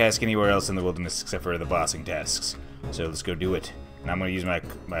any task anywhere else in the wilderness except for the bossing tasks. So let's go do it. And I'm gonna use my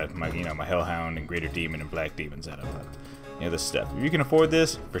Hellhound and Greater Demon and Black Demon setup. This stuff. If you can afford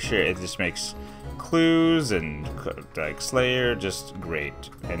this, for sure, it just makes clues and like Slayer just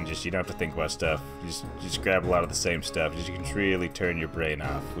great. And just you don't have to think about stuff. You just grab a lot of the same stuff. You can really turn your brain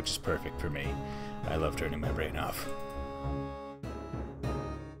off, which is perfect for me. I love turning my brain off.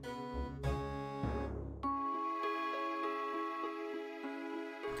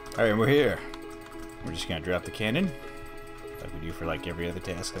 Alright, we're here. We're just gonna drop the cannon, like we do for like every other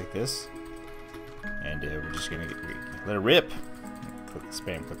task like this. And we're just gonna let it rip. Click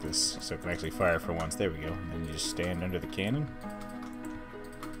this so it can actually fire for once. There we go. And then you just stand under the cannon.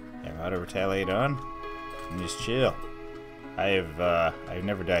 Have auto retaliate on. And just chill. I've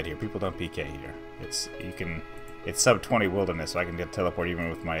never died here. People don't PK here. It's sub 20 wilderness, so I can get teleport even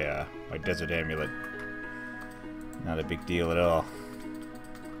with my my desert amulet. Not a big deal at all.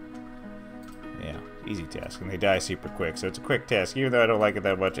 Yeah, easy task, and they die super quick, so it's a quick task. Even though I don't like it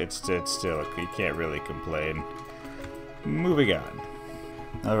that much, it's still, you can't really complain. Moving on.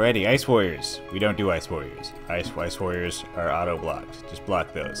 Alrighty, Ice Warriors. We don't do Ice Warriors. Ice Warriors are auto-blocked. Just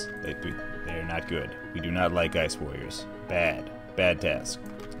block those. They're not good. We do not like Ice Warriors. Bad task.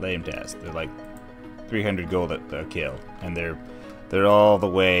 Lame task. They're like 300 gold a kill, and they're all the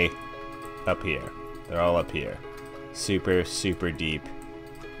way up here. They're all up here. Super deep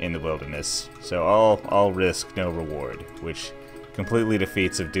in the wilderness. So all risk, no reward, which completely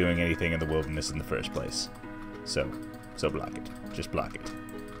defeats of doing anything in the wilderness in the first place. So block it. Just block it.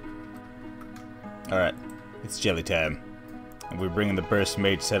 Alright, it's jelly time. And we're bringing the burst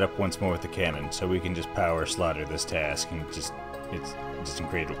mage setup once more with the cannon, so we can just power slaughter this task, and it's just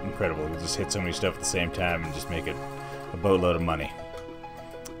incredible. We'll just hit so many stuff at the same time and just make it a boatload of money.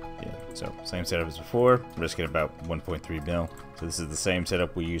 Yeah, so same setup as before, risking about 1.3 mil. So this is the same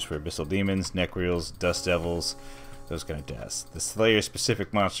setup we use for Abyssal Demons, Nechryaels, Dust Devils, those kind of tasks. The Slayer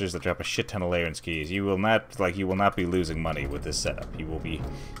specific monsters that drop a shit ton of Larian's keys. You will not be losing money with this setup. You will be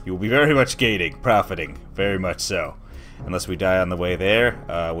very much gaining, profiting, very much so. Unless we die on the way there,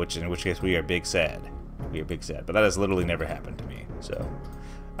 in which case we are big sad. We are big sad. But that has literally never happened to me. So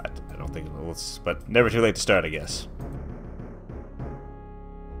I don't think it will, but never too late to start, I guess.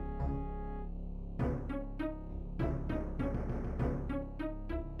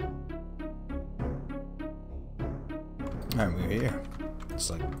 Alright, we're here.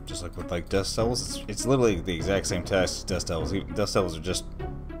 Just like with like Dust Devils, it's literally the exact same task as Dust Devils. Dust Devils are just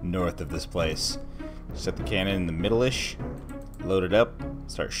north of this place. Set the cannon in the middle-ish, load it up,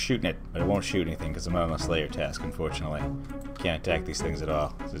 start shooting it, but it won't shoot anything because I'm not on a Slayer task, unfortunately. can't attack these things at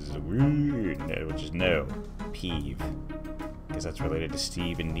all. This is weird. No, which is no. Peeve. Because that's related to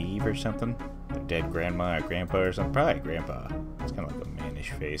Steve and Neve or something. Their dead grandma or grandpa or something. Probably grandpa. It's kind of like a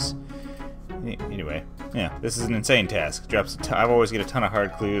mannish face. Anyway, yeah, this is an insane task. Drops. I've always get a ton of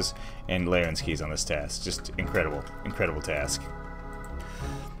hard clues and Laren's keys on this task. Just incredible, incredible task.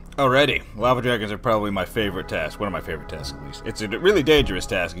 Alrighty, lava dragons are probably my favorite task. One of my favorite tasks, at least. It's a really dangerous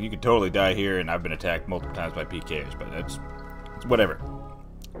task. You could totally die here, and I've been attacked multiple times by PKs, but it's whatever.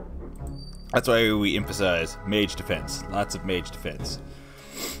 That's why we emphasize mage defense. Lots of mage defense.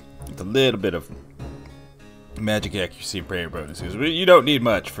 With a little bit of magic accuracy and prayer bonuses. You don't need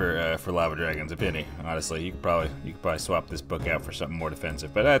much for lava dragons, if any. Honestly, you could probably swap this book out for something more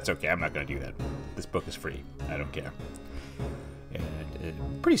defensive, but that's okay. I'm not going to do that. This book is free. I don't care.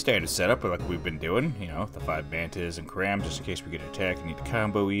 And pretty standard setup, like we've been doing. You know, the 5 mantas and cram, just in case we get attacked and need to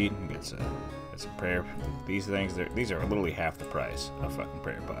combo eat and get some prayer. These things, these are literally half the price of fucking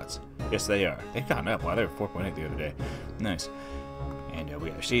prayer pots. Yes, they are. They've gone up. Wow, they were 4.8 the other day. Nice. And we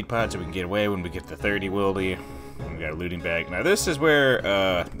got our seed pods so we can get away when we get to 30 wildy. And we got a looting bag. Now this is where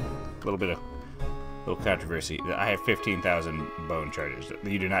a little controversy. I have 15,000 bone charges.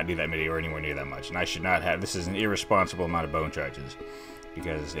 You do not need that many or anywhere near that much, and I should not have. This is an irresponsible amount of bone charges,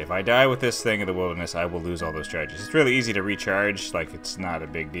 because if I die with this thing in the wilderness, I will lose all those charges. It's really easy to recharge. Like, it's not a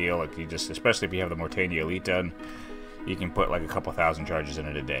big deal. Like, you just, especially if you have the Mortania Elite done, you can put like a couple thousand charges in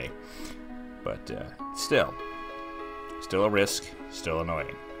it a day. But still a risk, still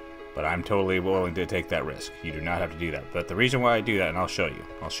annoying. But I'm totally willing to take that risk. You do not have to do that. But the reason why I do that, and I'll show you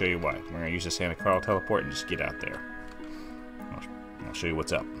why. We're going to use the Santa Carl teleport and just get out there. I'll show you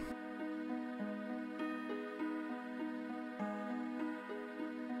what's up.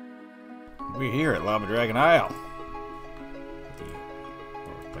 We're here at Lava Dragon Isle.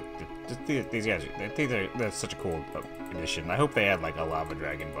 These guys, that's such a cool addition. I hope they had like a Lava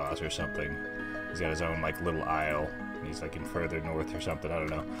Dragon boss or something. He's got his own like little isle. He's like in further north or something, I don't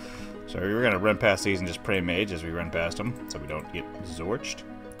know. So we're gonna run past these and just pray mage as we run past them, so we don't get zorched.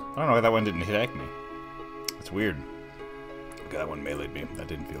 I don't know why that one didn't hit me. That's weird. Okay, that one melee'd me. That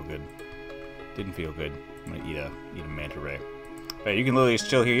didn't feel good. Didn't feel good. I'm gonna eat a manta ray. But you can literally just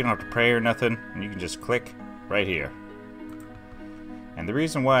chill here. You don't have to pray or nothing, and you can just click right here. And the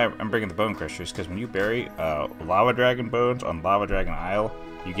reason why I'm bringing the Bone Crusher is because when you bury Lava Dragon bones on Lava Dragon Isle,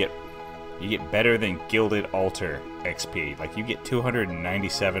 you get better than Gilded Altar XP. Like, you get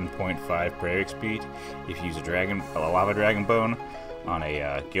 297.5 prayer XP if you use a Lava Dragon bone on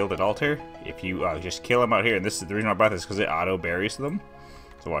a Gilded Altar. If you just kill them out here, and this is the reason I brought this, because it auto buries them.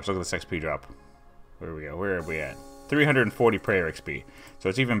 So watch, look at this XP drop. Where we go? Where are we at? 340 prayer XP. So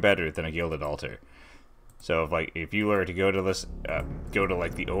it's even better than a Gilded Altar. So if you were to go to this, go to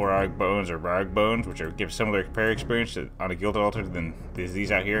like the Orarg bones or Rarg bones, which give similar prayer experience on a Gilded Altar than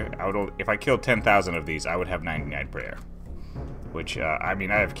these out here, if I killed 10,000 of these, I would have 99 prayer. Which I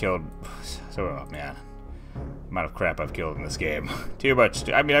mean, I have killed. So man, the amount of crap I've killed in this game, too much.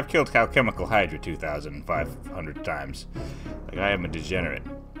 I mean, I've killed Alchemical Hydra 2,500 times. Like, I am a degenerate.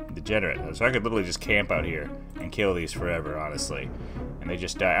 So I could literally just camp out here and kill these forever, honestly. And they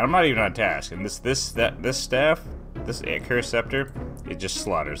just die. I'm not even on task. And this staff, this Cursed Scepter, it just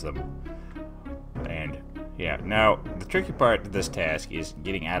slaughters them. And yeah, now the tricky part of this task is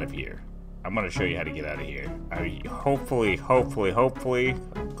getting out of here. I'm gonna show you how to get out of here. Hopefully,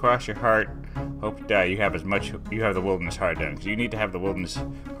 cross your heart, hope to die. You have the Wilderness Hard done, because you need to have the Wilderness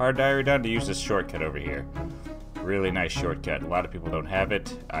Hard Diary done to use this shortcut over here. Really nice shortcut. A lot of people don't have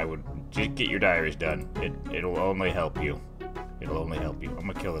it. I would just get your diaries done. It'll only help you. It'll only help you. I'm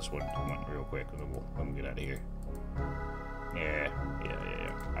gonna kill this one real quick, and then we'll get out of here. Yeah.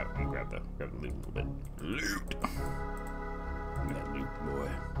 I'm gonna grab the loot a little bit. Loot. Give me that loot, boy.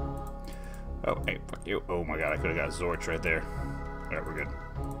 Oh, hey, fuck you. Oh my god, I could have got Zorch right there. Alright, we're good.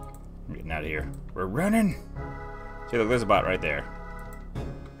 I'm getting out of here. We're running. See, look, there's a bot right there.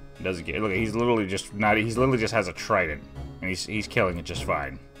 Doesn't get. Look, he's literally just not. He's literally just has a trident, and he's killing it just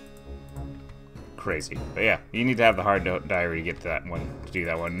fine. Crazy, but yeah, you need to have the hard diary to get to that one, to do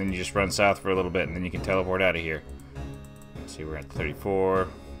that one. And then you just run south for a little bit, and then you can teleport out of here. Let's see, we're at 34,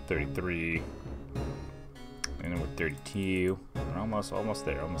 33, and then we're 32. We're almost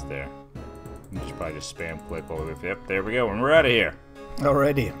there, almost there. You should probably just spam click all the way. Yep, there we go, and we're out of here.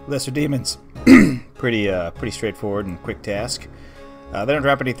 Alrighty, Lesser Demons. pretty straightforward and quick task. They don't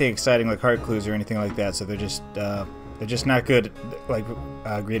drop anything exciting like heart clues or anything like that, so they're just not good like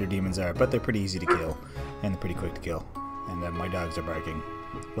greater demons are, but they're pretty easy to kill, and they're pretty quick to kill. And my dogs are barking.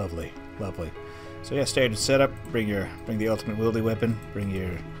 Lovely, lovely. So yeah, standard setup. Bring the ultimate wieldy weapon. Bring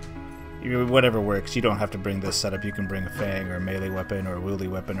your whatever works. You don't have to bring this setup. You can bring a fang or a melee weapon or a wieldy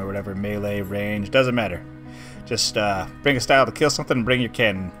weapon or whatever. Melee, range, doesn't matter. Just bring a style to kill something and bring your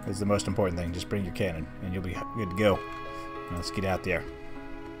cannon is the most important thing. Just bring your cannon and you'll be good to go. Now let's get out there.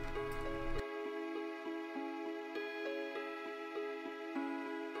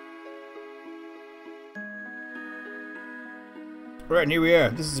 Alright, and here we are.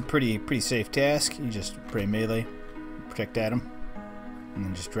 This is a pretty safe task. You just pray melee, protect Adam, and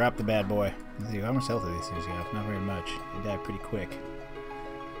then just drop the bad boy. Let's see, how much health do these things have? Not very much. They die pretty quick.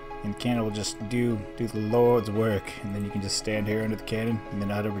 And the cannon will just do the Lord's work, and then you can just stand here under the cannon, and then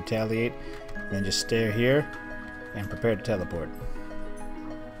know how to retaliate, and then just stare here, and prepare to teleport.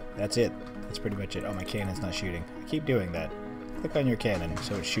 That's it. That's pretty much it. Oh, my cannon's not shooting. I keep doing that. Click on your cannon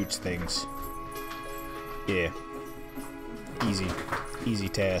so it shoots things. Yeah. Easy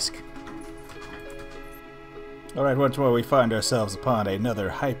task. Alright, once more we find ourselves upon another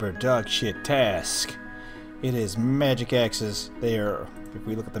hyper dogshit task. It is magic axes. They are, if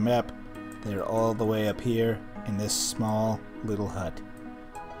we look at the map, they're all the way up here in this small little hut.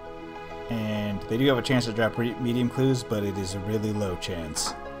 And they do have a chance to drop medium clues, but it is a really low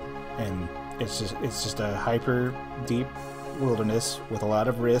chance. And it's just a hyper deep wilderness with a lot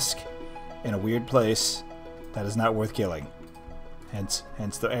of risk in a weird place that is not worth killing. Hence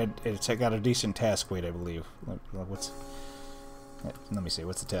it's got a decent task weight, I believe. Let me see,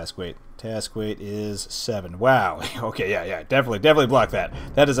 what's the task weight? Task weight is 7. Wow. Okay, yeah, definitely block that.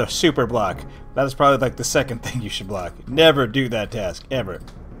 That is a super block. That is probably like the second thing you should block. Never do that task, ever.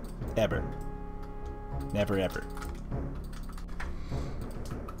 Ever. Never ever.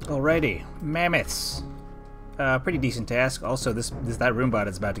 Alrighty, Mammoths. Pretty decent task. Also, that room bot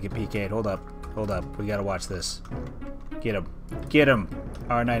is about to get PK'd. Hold up. We gotta watch this. Get him.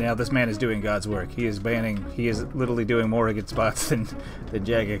 R9L, this man is doing God's work. He is literally doing more against bots than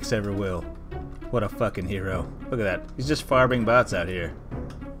Jagex ever will. What a fucking hero. Look at that. He's just farming bots out here.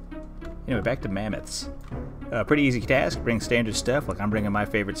 Anyway, back to Mammoths. Pretty easy task. Bring standard stuff. Like I'm bringing my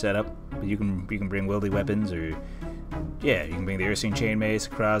favorite setup. But you can bring wieldy weapons, or yeah, you can bring the Ursine chain mace,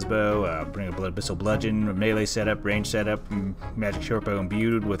 crossbow, bring a Abyssal bludgeon, a melee setup, range setup, magic shortbow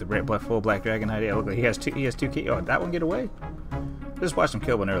imbued with a full black dragon hide. Yeah, look, he has two key. Oh, did that one get away? Just watched him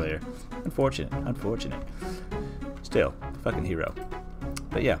kill one earlier. Unfortunate. Still, fucking hero.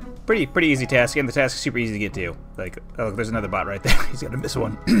 But yeah, pretty easy task, and the task is super easy to get to. Like, oh, look, there's another bot right there. He's gonna miss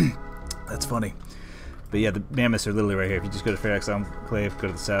one. That's funny. But yeah, the mammoths are literally right here. If you just go to Ferox Enclave, go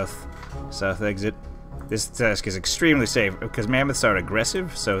to the south exit. This task is extremely safe because mammoths are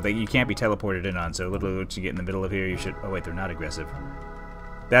aggressive, so you can't be teleported in on. So literally, once you get in the middle of here, you should. Oh wait, they're not aggressive.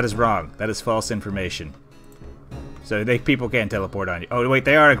 That is wrong. That is false information. So people can't teleport on you. Oh wait,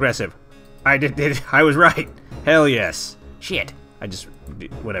 they are aggressive. I was right. Hell yes. Shit.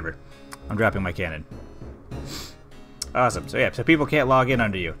 Whatever. I'm dropping my cannon. Awesome. So yeah, so people can't log in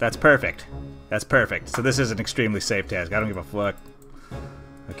under you. That's perfect. That's perfect. So this is an extremely safe task. I don't give a fuck.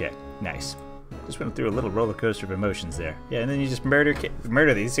 Okay, nice. Just went through a little roller coaster of emotions there. Yeah, and then you just murder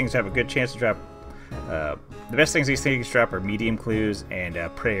these things. Have a good chance to drop. The best things these things drop are medium clues and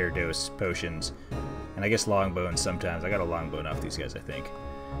prayer dose potions, and I guess long bones sometimes. I got a long bone off these guys, I think.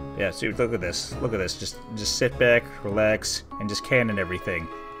 Yeah, so look at this. Look at this. Just sit back, relax, and just cannon everything.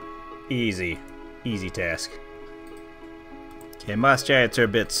 Easy task. Okay, moss giants are a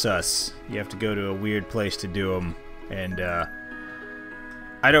bit sus. You have to go to a weird place to do them, and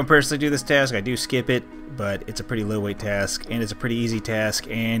I don't personally do this task. I do skip it, but it's a pretty low weight task, and it's a pretty easy task,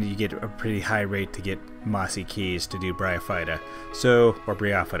 and you get a pretty high rate to get mossy keys to do Bryophyta. Or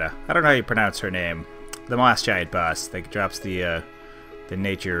Bryophyta. I don't know how you pronounce her name. The moss giant boss that drops the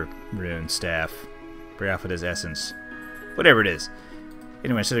nature rune staff. Bryophyta's essence. Whatever it is.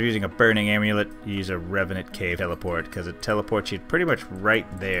 Anyway, instead of using a burning amulet, you use a Revenant cave teleport, because it teleports you pretty much right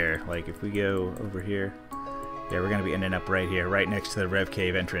there. Like, if we go over here, yeah, we're going to be ending up right here, right next to the Rev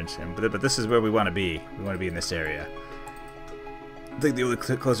cave entrance. But this is where we want to be. We want to be in this area. I think the only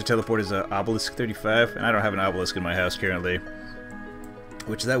closer teleport is Obelisk 35, and I don't have an Obelisk in my house currently,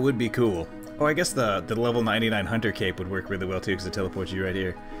 which that would be cool. Oh, I guess the level 99 Hunter cape would work really well too, because it teleports you right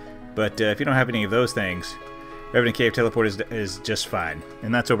here. But if you don't have any of those things, Revenant Cave Teleport is just fine,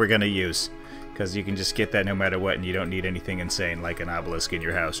 and that's what we're going to use, because you can just get that no matter what, and you don't need anything insane like an Obelisk in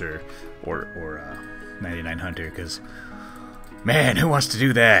your house or 99 Hunter, because, man, who wants to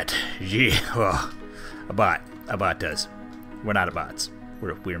do that? Gee, well, a bot does. We're not bots.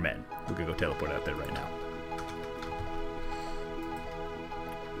 We're men. We're going to go teleport out there right now.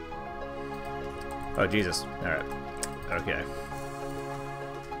 Oh, Jesus. Alright. Okay.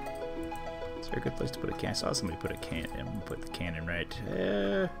 there a good place to put a cannon? I saw somebody put a cannon. I'm gonna put the cannon right.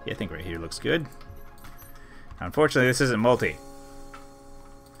 Yeah, I think right here looks good. Unfortunately, this isn't multi.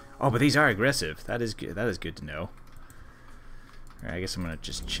 Oh, but these are aggressive. That is good. That is good to know. Alright, I guess I'm gonna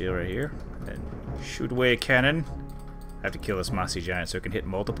just chill right here and shoot away a cannon. I have to kill this mossy giant so it can hit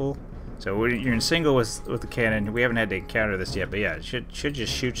multiple. So when you're in single with the cannon, we haven't had to encounter this yet, but yeah, it should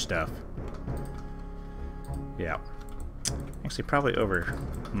just shoot stuff. Yeah. Actually, probably over.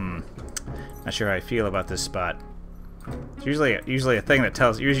 Not sure how I feel about this spot. It's usually a thing that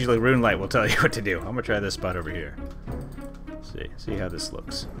tells. Usually, Rune Light will tell you what to do. I'm gonna try this spot over here. See how this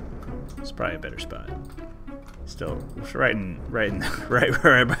looks. It's probably a better spot. Still, right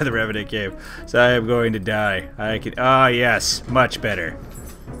where I'm by the Revenant cave. So I am going to die. I can. Ah, yes, much better.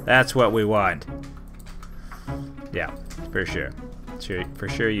 That's what we want. Yeah, for sure. For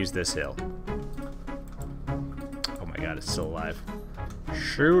sure, use this hill. Oh my God, it's still alive.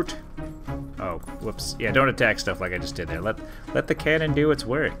 Shoot. Oh, whoops. Yeah, don't attack stuff like I just did there. Let the cannon do its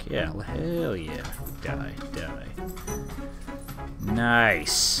work. Yeah, hell yeah. Die.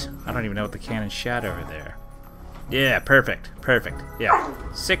 Nice. I don't even know what the cannon shot over there. Yeah, perfect. Yeah,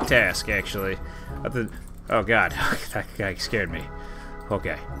 sick task, actually. Oh God, that guy scared me.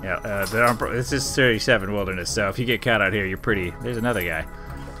 Okay, yeah, this is 37 Wilderness, so if you get caught out here, you're pretty... There's another guy.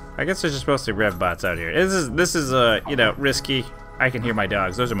 I guess there's just mostly rev bots out here. This is you know, risky. I can hear my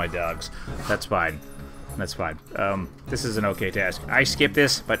dogs. Those are my dogs. That's fine. That's fine. This is an okay task. I skip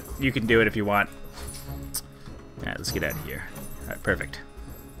this, but you can do it if you want. Alright, let's get out of here. Alright, perfect.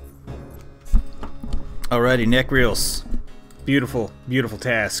 Alrighty, Nechryaels. Beautiful, beautiful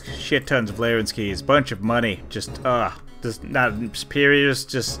task. Shit tons of Aviansies. Bunch of money. Just not superiors,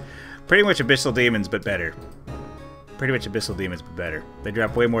 just pretty much Abyssal Demons, but better. Pretty much Abyssal Demons, but better. They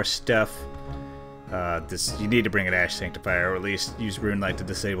drop way more stuff. You need to bring an Ash Sanctifier, or at least use Rune Light to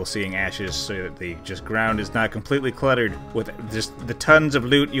disable Seeing Ashes so that the ground is not completely cluttered with just the tons of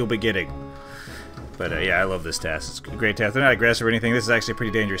loot you'll be getting. But yeah, I love this task. It's a great task. They're not aggressive or anything. This is actually a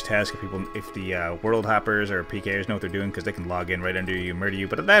pretty dangerous task if the world hoppers or PKers know what they're doing, because they can log in right under you and murder you.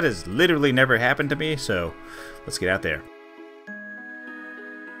 But that has literally never happened to me, so let's get out there.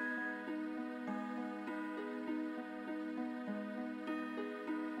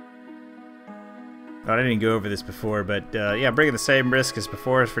 Oh, I didn't go over this before, but yeah, bringing the same risk as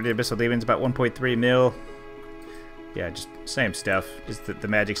before for the Abyssal Demons, about 1.3 mil. Yeah, just same stuff. Just the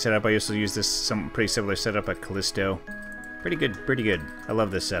magic setup. I also use this some pretty similar setup at Callisto. Pretty good, pretty good. I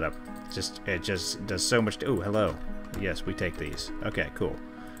love this setup. It just does so much. Oh, hello. Yes, we take these. Okay, cool.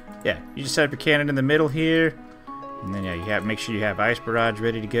 Yeah, you just set up your cannon in the middle here, and then yeah, make sure you have Ice Barrage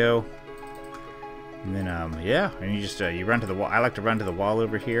ready to go. And then yeah, and you just you run to the wall. I like to run to the wall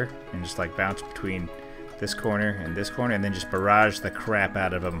over here and just like bounce between this corner, and then just barrage the crap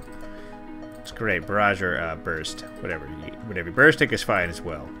out of them. It's great. Barrage or burst, whatever. Bursting is fine as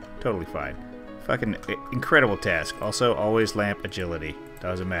well. Totally fine. Fucking incredible task. Also, always lamp agility.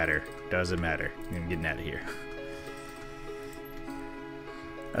 Doesn't matter. Doesn't matter. I'm getting out of here.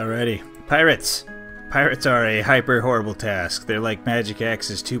 Alrighty, pirates. Pirates are a hyper horrible task. They're like Magic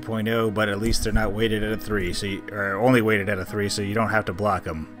Axes 2.0, but at least they're not weighted at a 3, or only weighted at a 3, so you don't have to block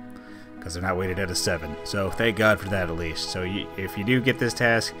them, because they're not weighted at a 7. So thank God for that at least. So if you do get this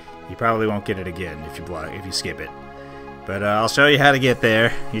task, you probably won't get it again if you skip it. But I'll show you how to get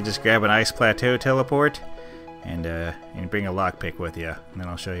there. You just grab an Ice Plateau teleport, and bring a lockpick with you, and then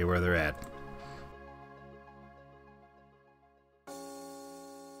I'll show you where they're at.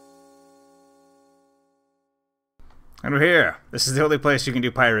 And we're here. This is the only place you can do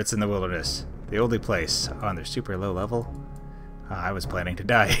pirates in the wilderness. The only place on their super low level. I was planning to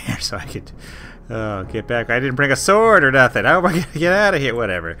die here so I could get back. I didn't bring a sword or nothing. How am I going to get out of here?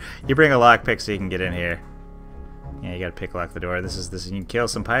 Whatever. You bring a lockpick so you can get in here. Yeah, you got to pick lock the door. This. You can kill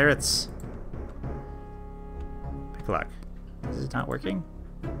some pirates. Pick lock. Is it not working?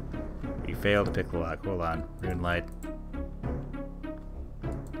 You failed to pick the lock. Hold on. Rune Light.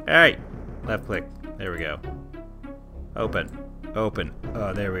 Alright. Left click. There we go. Open. Open.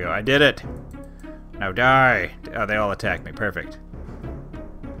 Oh, there we go. I did it. Now die. Oh, they all attack me. Perfect.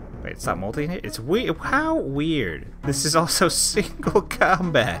 Wait, it's not multi-hit? It's weird. How weird. This is also single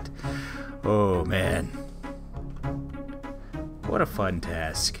combat. Oh, man. What a fun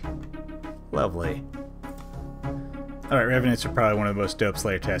task. Lovely. Alright, Revenants are probably one of the most dope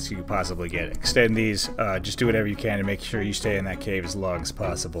Slayer tasks you could possibly get. Extend these. Just do whatever you can to make sure you stay in that cave as long as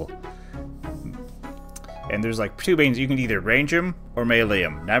possible. And there's like two means. You can either range them or melee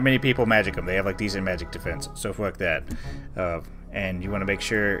them. Not many people magic them. They have like decent magic defense, so fuck that. And you want to make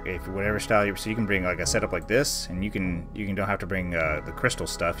sure if whatever style you, so you can bring like a setup like this, and you don't have to bring the crystal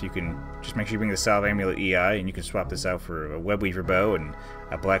stuff. You can just make sure you bring the Salve Amulet EI, and you can swap this out for a Webweaver bow and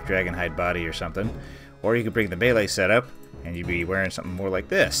a Black Dragon hide body or something. Or you could bring the melee setup, and you'd be wearing something more like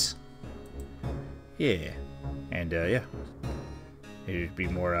this. Yeah, and yeah, it'd be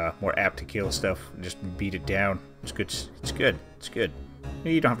more apt to kill stuff. Just beat it down. It's good. It's good. It's good.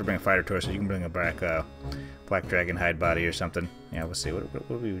 You don't have to bring a fighter torso. You can bring a Black Dragon hide body or something. Yeah, we'll see. What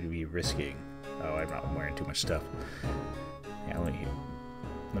would we be risking? Oh, I'm not wearing too much stuff. Yeah, let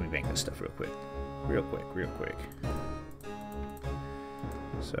me bank this stuff real quick. Real quick.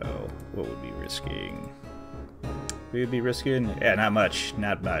 So, what would we be risking? We would be risking... Yeah, not much.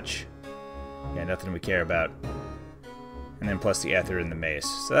 Not much. Yeah, nothing we care about. And then plus the Ether and the Mace.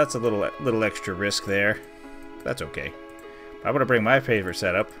 So that's a little extra risk there. That's okay. I'm gonna bring my favorite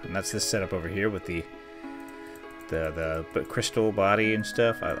setup, and that's this setup over here with the crystal body and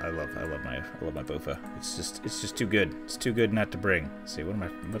stuff. I love my Bofa. It's just too good. It's too good not to bring. Let's see, what am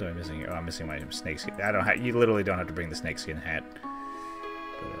I missing here? Oh, I'm missing my snakeskin. You literally don't have to bring the snakeskin hat.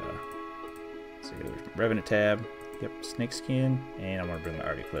 But let's see, there's Revenant tab. Yep, snakeskin, and I'm gonna bring my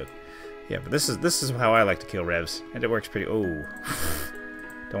Arctic cloak. Yeah, but this is how I like to kill revs, and it works pretty. Oh.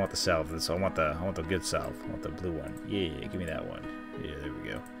 Don't want the salve, so I want the good salve. I want the blue one. Yeah, give me that one. Yeah, there we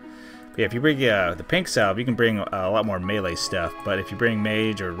go. But yeah, if you bring the pink salve, you can bring a lot more melee stuff. But if you bring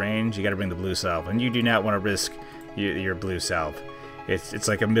mage or range, you got to bring the blue salve, and you do not want to risk your blue salve. It's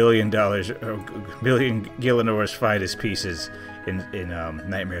like $1 million, $1 million Gillinor's finest pieces in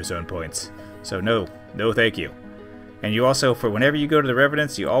Nightmare Zone points. So no, thank you. And you also, for whenever you go to the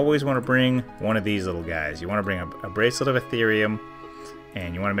Revenants, you always want to bring one of these little guys. You want to bring a bracelet of Ethereum.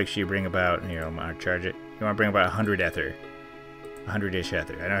 And you want to make sure you bring about, here, I'm going to charge it. You want to bring about 100 Ether. 100-ish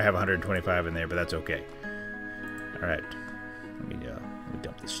Ether. I know I have 125 in there, but that's okay. Alright. Let me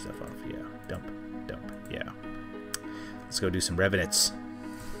dump this stuff off. Yeah. Dump. Yeah. Let's go do some Revenants.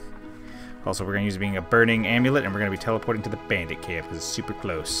 Also, we're going to use being a burning amulet, and we're going to be teleporting to the Bandit camp, because it's super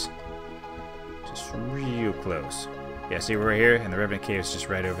close. Just real close. Yeah, see, we're right here, and the Revenant cave is just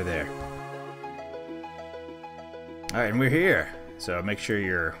right over there. Alright, and we're here. So make sure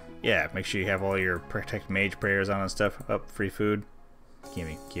you have all your protect mage prayers on and stuff. Up, free food.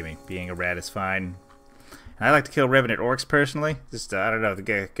 Gimme. Being a rat is fine. And I like to kill Revenant orcs personally. Just I don't know, the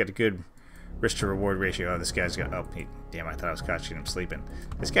guy got a good risk to reward ratio. Oh, this guy's got damn, I thought I was catching him sleeping.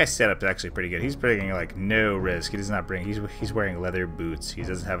 This guy's setup is actually pretty good. He's bringing like no risk. He does not bring. He's wearing leather boots. He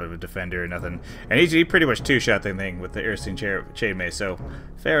doesn't have a defender or nothing. And he pretty much two-shot the thing with the Ursine chainmace. So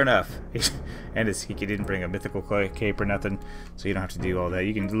fair enough. And he didn't bring a mythical cape or nothing. So you don't have to do all that.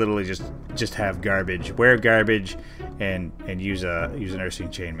 You can literally just have garbage, wear garbage, and use an Ursine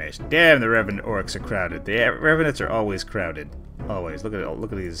chainmace. Damn, the Revenant orcs are crowded. The Revenants are always crowded. Always. Look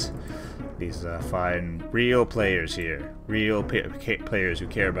at these fine real players here. Real players who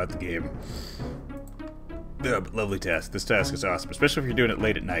care about the game. Lovely task. This task is awesome, especially if you're doing it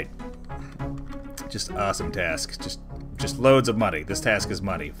late at night. Just awesome task. Just loads of money. This task is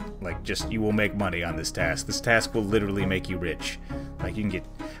money. Like, you will make money on this task. This task will literally make you rich. Like, you can get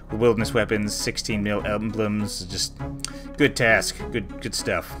wilderness weapons, 16 mil emblems. Just good task. Good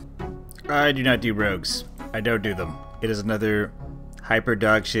stuff. I do not do rogues. I don't do them. It is another hyper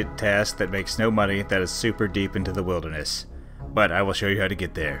dogshit task that makes no money, that is super deep into the wilderness. But I will show you how to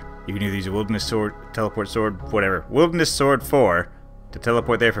get there. You can either use a wilderness sword, teleport sword, whatever. Wilderness sword 4 to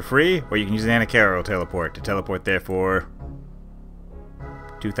teleport there for free, or you can use an Nechryael teleport to teleport there for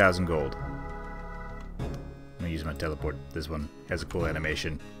 2,000 gold. I'm gonna use my teleport. This one has a cool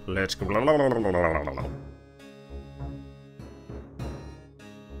animation. Let's go.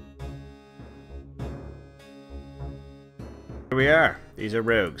 Here we are. These are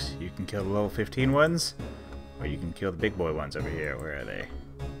rogues. You can kill the level 15 ones, or you can kill the big boy ones over here. Where are they?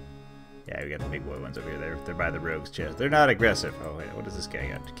 Yeah, we got the big boy ones over here. They're by the rogues chest. They're not aggressive. Oh wait, what does this guy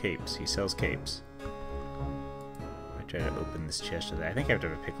got? Capes. He sells capes. I try to open this chest. I think I have to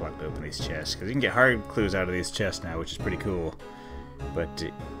have a pick lock to open these chests, because you can get hard clues out of these chests now, which is pretty cool. But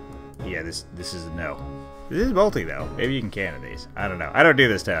yeah, this is a no. This is multi though. Maybe you can canon these. I don't know. I don't do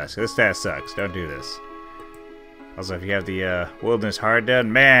this task. This task sucks. Don't do this. Also, if you have the Wilderness Hard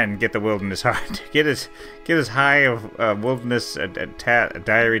done, man, get the Wilderness Hard. get as high of Wilderness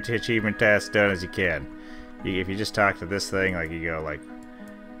Diary achievement task done as you can. If you just talk to this thing, like you go like,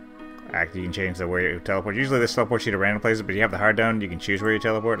 you can change where you teleport. Usually this teleports you to random places, but if you have the hard done, you can choose where you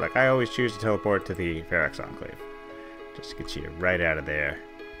teleport. Like I always choose to teleport to the Ferox Enclave, just to get you right out of there,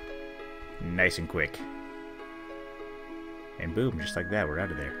 nice and quick. And boom, just like that, we're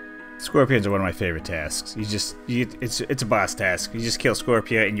out of there. Scorpions are one of my favorite tasks. It's a boss task. You just kill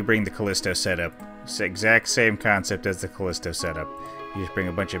Scorpia and you bring the Callisto setup. It's the exact same concept as the Callisto setup. You just bring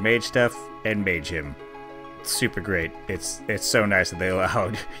a bunch of mage stuff and mage him. It's super great. It's so nice that they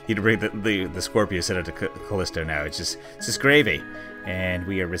allowed you to bring the Scorpia setup to Callisto now. It's just gravy. And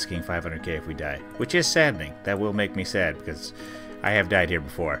we are risking 500k if we die, which is saddening. That will make me sad because I have died here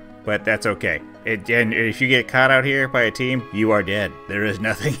before. But that's okay. And if you get caught out here by a team, you are dead. There is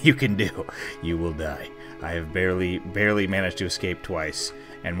nothing you can do. You will die. I have barely managed to escape twice.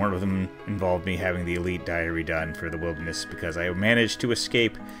 And one of them involved me having the elite diary done for the wilderness because I managed to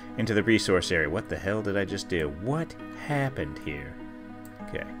escape into the resource area. What the hell did I just do? What happened here?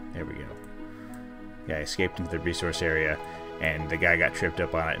 Okay, there we go. Yeah, I escaped into the resource area and the guy got tripped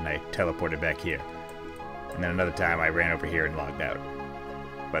up on it and I teleported back here. And then another time I ran over here and logged out.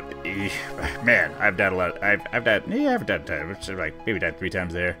 But man, I've died a lot. I've died time. Maybe died 3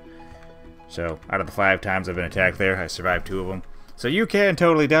 times there. So out of the 5 times I've been attacked there, I survived 2 of them. So you can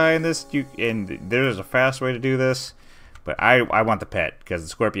totally die in this. And there's a fast way to do this, but I want the pet because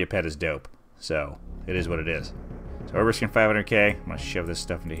the Scorpia pet is dope. So it is what it is. So we're risking 500k. I'm gonna shove this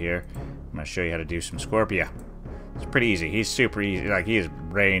stuff into here. I'm gonna show you how to do some Scorpia. It's pretty easy. He's super easy. Like he is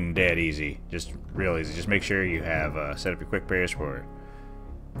brain dead easy. Just real easy. Just make sure you have set up your quick prayers for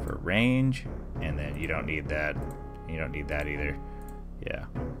range, and then you don't need that. You don't need that either. Yeah,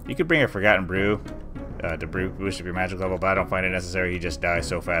 you could bring a Forgotten Brew to boost up your magic level, but I don't find it necessary. He just dies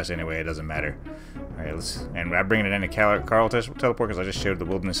so fast anyway, it doesn't matter. All right, and I'm bringing it into Carl teleport because I just showed the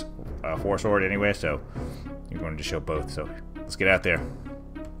Wilderness Force Sword anyway, so you're going to show both. So let's get out there.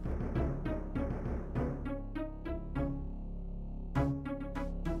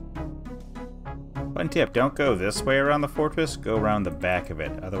 One tip, don't go this way around the fortress, go around the back of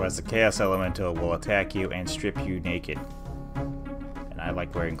it. Otherwise the Chaos Elemental will attack you and strip you naked. And I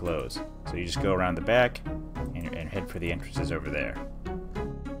like wearing clothes. So you just go around the back and head for the entrances over there.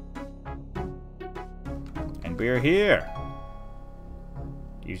 And we are here!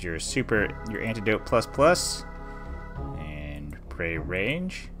 Use your antidote plus and pray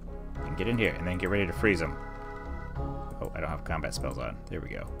range and get in here and then get ready to freeze them. Oh, I don't have combat spells on. There we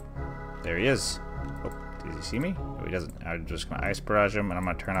go. There he is. Oh, does he see me? No, he doesn't. I'm just going to Ice Barrage him, and I'm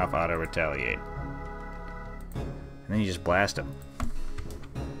going to turn off Auto Retaliate. And then you just blast him.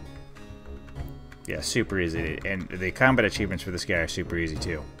 Yeah, super easy. And the combat achievements for this guy are super easy,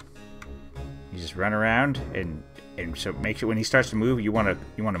 too. You just run around, and so make sure when he starts to move, you want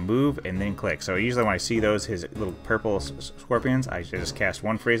to move and then click. So usually when I see his little purple scorpions, I just cast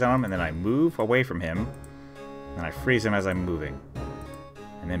 1 freeze on him, and then I move away from him, and I freeze him as I'm moving.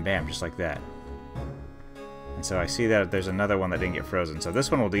 And then bam, just like that. And so I see that there's another one that didn't get frozen. So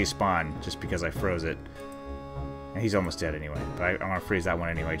this one will despawn just because I froze it. And he's almost dead anyway. But I want to freeze that one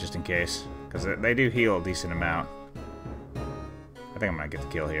anyway, just in case. Because they do heal a decent amount. I think I'm going to get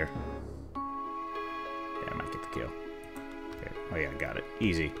the kill here. Yeah, I might get the kill. Okay. Oh yeah, I got it.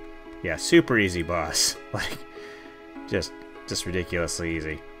 Easy. Yeah, super easy boss. Like, just ridiculously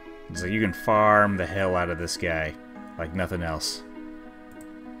easy. So you can farm the hell out of this guy like nothing else.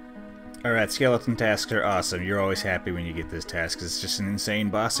 Alright, skeleton tasks are awesome. You're always happy when you get this task because it's just an insane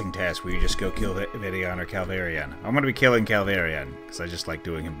bossing task where you just go kill Vidion or Calvarion. I'm going to be killing Calvarion because I just like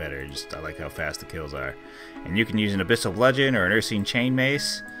doing him better. I like how fast the kills are. And you can use an Abyssal Bludgeon or an Ursine Chain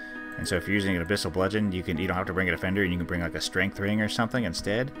Mace. And so if you're using an Abyssal Bludgeon, you don't have to bring a Defender, and you can bring like a Strength Ring or something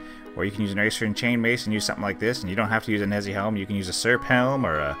instead. Or you can use an Ursine Chain Mace and use something like this, and you don't have to use a Nezi Helm. You can use a Serp Helm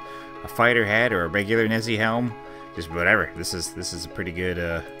or a Fighter Hat or a regular Nezi Helm. Just whatever. This is a pretty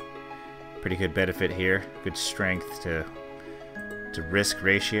good benefit here. Good strength to risk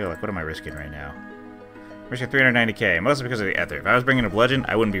ratio. Like, what am I risking right now? I'm risking 390k, mostly because of the Ether. If I was bringing a Bludgeon,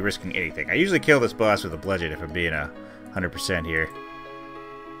 I wouldn't be risking anything. I usually kill this boss with a Bludgeon if I'm being 100% here.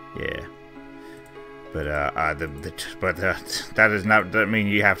 Yeah. But that does not mean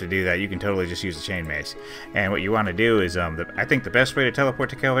you have to do that. You can totally just use a Chain Mace. And what you want to do is, I think the best way to teleport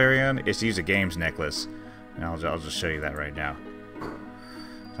to Calvarion is to use a Games Necklace. And I'll just show you that right now.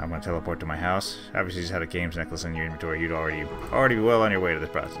 So I'm going to teleport to my house. Obviously, you just had a Games Necklace in your inventory. You'd already be well on your way to this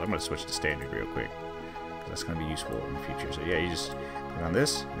process. I'm going to switch to Standard real quick. That's going to be useful in the future. So yeah, you just click on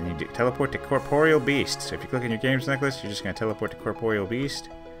this, and then you teleport to Corporeal Beast. So if you click on your Games Necklace, you're just going to teleport to Corporeal Beast.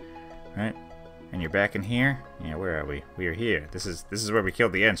 Right? And you're back in here. Yeah, where are we? We are here. This is where we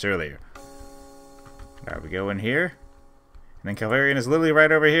killed the Ents earlier. Alright, we go in here. And then Calvarion is literally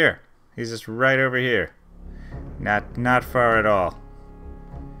right over here. He's just right over here. Not far at all.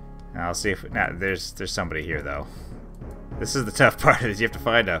 I'll see if there's somebody here though. This is the tough part, is you have to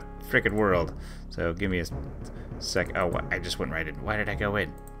find a frickin' world. So give me a sec. Oh, I just went right in. Why did I go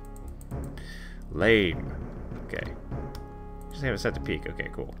in? Lame. Okay. Just have it set to peak. Okay,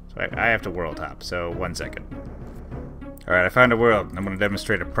 cool. So I have to world hop, so 1 second. Alright, I found a world. I'm going to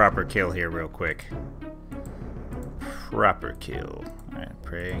demonstrate a proper kill here real quick. Proper kill. Alright,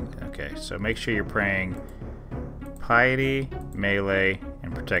 praying. Okay, so make sure you're praying Piety, Melee,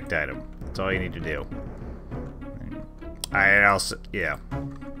 and Protect item. That's all you need to do. I also, yeah,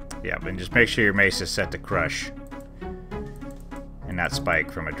 and just make sure your mace is set to Crush. And not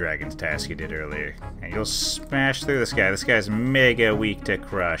Spike from a Dragon's Task you did earlier. And you'll smash through this guy. This guy's mega weak to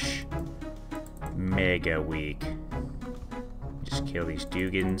Crush. Mega weak. Just kill these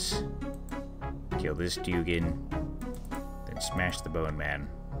Dugans. Kill this Dugan. Then smash the Bone Man.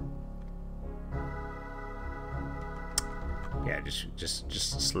 Yeah,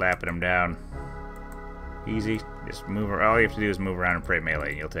 just slapping him down. Easy. Just move. All you have to do is move around and pray melee,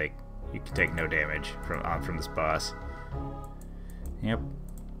 and you can take no damage from this boss. Yep.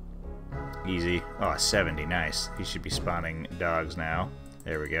 Easy. Oh, 70. Nice. He should be spawning dogs now.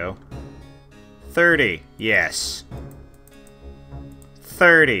 There we go. 30. Yes.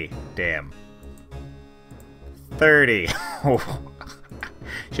 30. Damn. 30.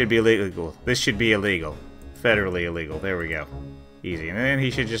 Should be illegal. This should be illegal. Federally illegal. There we go. Easy. And then he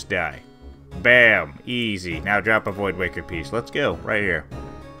should just die. Bam! Easy. Now drop a Void Waker piece. Let's go. Right here.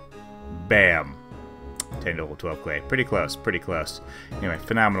 Bam. 10 to 12 clay. Pretty close. Pretty close. Anyway,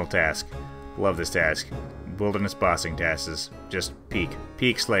 phenomenal task. Love this task. Wilderness bossing tasks. Just peak.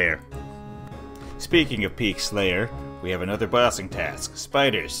 Peak Slayer. Speaking of Peak Slayer, we have another bossing task.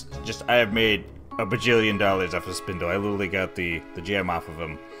 Spiders. I have made a bajillion dollars off of Spindle. I literally got the gem off of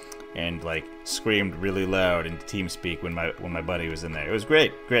him. And like screamed really loud in TeamSpeak when my buddy was in there. It was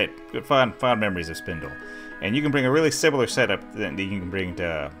great, good fond memories of Spindle. And you can bring a really similar setup that you can bring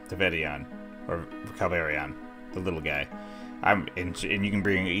to Vedion or Calvarion, the little guy. And you can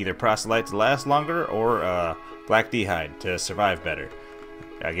bring either Proselyte to last longer or Black D'hide to survive better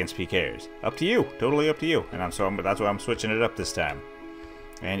against PKers. Up to you, totally up to you. And that's why I'm switching it up this time.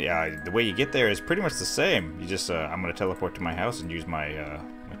 And the way you get there is pretty much the same. You just I'm gonna teleport to my house and use my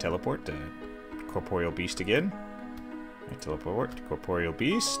teleport to Corporeal Beast again. I teleport to Corporeal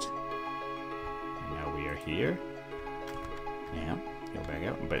Beast. And now we are here. Yeah, go back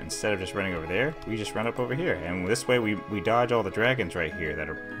out. But instead of just running over there, we just run up over here. And this way we dodge all the dragons right here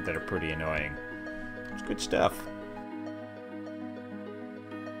that are pretty annoying. It's good stuff.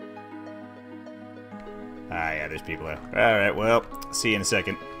 Ah, yeah, there's people there. Alright, well, see you in a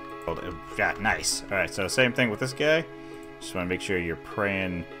second. Nice. Alright, so same thing with this guy. Just want to make sure you're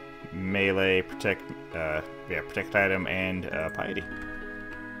praying melee, protect item, and piety.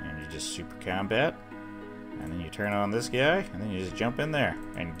 And you just super combat. And then you turn on this guy, and then you just jump in there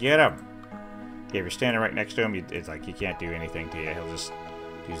and get him. If you're standing right next to him, it's like you can't do anything to you. He'll just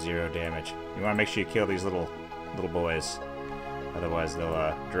do 0 damage. You want to make sure you kill these little boys. Otherwise,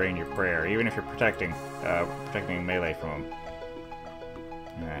 they'll drain your prayer, even if you're protecting melee from them.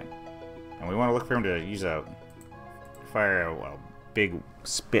 Alright. And we want to look for him to use fire a big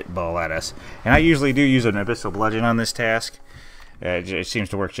spitball at us. And I usually do use an Abyssal Bludgeon on this task. It seems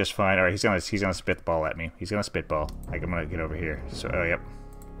to work just fine. Alright, he's gonna spitball at me. He's gonna spitball. Like, I'm gonna get over here. So, oh, yep.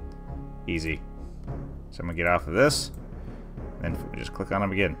 Easy. So I'm gonna get off of this. Then just click on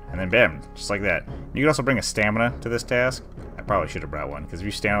him again. And then bam, just like that. You can also bring a stamina to this task. I probably should have brought one, because if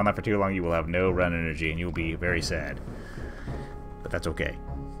you stand on that for too long, you will have no run energy, and you'll be very sad. But that's okay.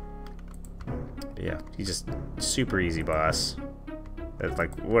 But yeah, he's just super easy boss. That's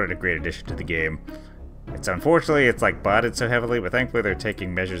like, what a great addition to the game. It's unfortunately, it's like botted so heavily, but thankfully they're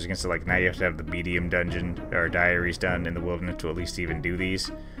taking measures against it. Like, now you have to have the medium dungeon, or diaries done in the wilderness to at least even do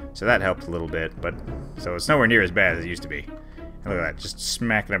these. So that helped a little bit, but, so it's nowhere near as bad as it used to be. And look at that, just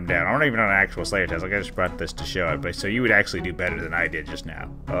smacking them down. I'm not even on an actual Slayer test, like I just brought this to show it, but so you would actually do better than I did just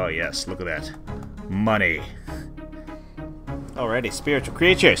now. Oh yes, look at that. Money. Alrighty, spiritual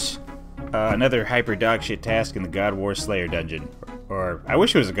creatures. Another hyper dogshit task in the God War Slayer dungeon. Or, I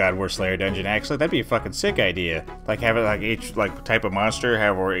wish it was a God War Slayer dungeon, actually. That'd be a fucking sick idea. Like, have it like each type of monster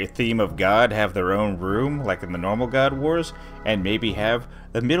have, or a theme of God, have their own room, like in the normal God Wars, and maybe have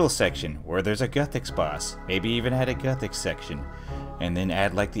the middle section, where there's a Gothics boss. Maybe even add a Gothics section. And then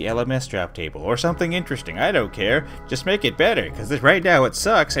add, like, the LMS drop table, or something interesting. I don't care. Just make it better, because right now it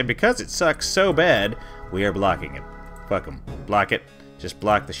sucks, and because it sucks so bad, we are blocking it. Fuck 'em. Block it. Just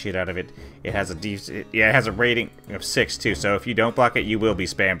block the shit out of it. It has it has a rating of 6 too. So if you don't block it, you will be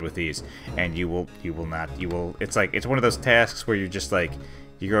spammed with these, and you will not. It's one of those tasks where you're just like,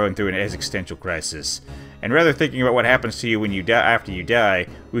 you're going through an existential crisis, and rather thinking about what happens to you when you die after you die,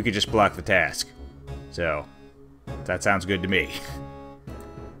 we could just block the task. So that sounds good to me.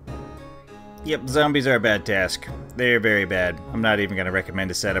 Yep, zombies are a bad task. They're very bad. I'm not even going to recommend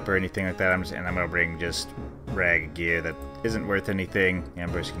a setup or anything like that. I'm going to bring just rag gear that isn't worth anything. Yeah,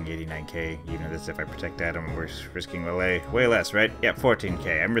 I'm risking 89k, even if I protect that, I'm risking way less, right? Yeah,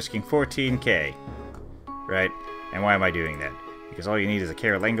 14k. I'm risking 14k, right? And why am I doing that? Because all you need is a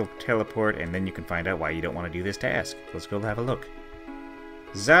Carolango teleport, and then you can find out why you don't want to do this task. Let's go have a look.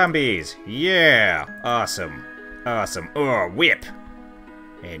 Zombies! Yeah! Awesome. Awesome. Oh, whip!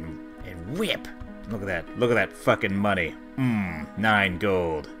 And whip! Look at that. Look at that fucking money. 9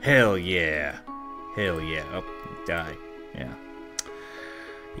 gold. Hell yeah. Hell yeah. Oh, die. Yeah.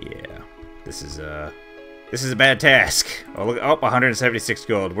 Yeah. This is a bad task. Oh, look. Oh, 176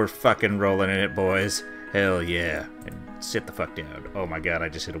 gold. We're fucking rolling in it, boys. Hell yeah. And sit the fuck down. Oh my god, I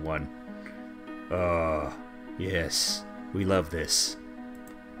just hit a 1. Oh, yes. We love this.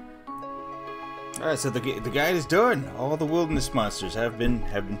 Alright, so the guide is done. All the wilderness monsters have been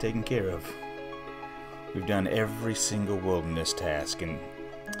taken care of. We've done every single wilderness task, and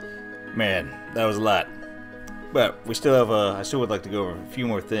man, that was a lot. But we still have I still would like to go over a few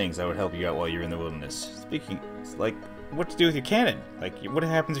more things that would help you out while you're in the wilderness. Speaking, it's like what to do with your cannon. Like, what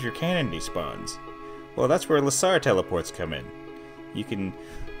happens if your cannon despawns? Well, that's where Lessar teleports come in. You can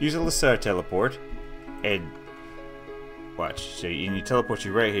use a Lessar teleport, and watch. So you teleport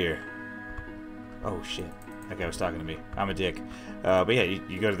you right here. Oh shit, that guy was talking to me. I'm a dick. But yeah,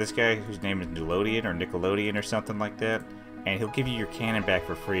 you go to this guy whose name is Nickelodeon or Nickelodeon or something like that, and he'll give you your cannon back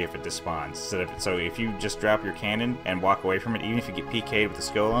for free if it despawns. So if you just drop your cannon and walk away from it, even if you get PK'd with the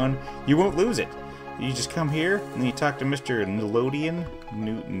skull on, you won't lose it. You just come here, and then you talk to Mr. Nickelodeon.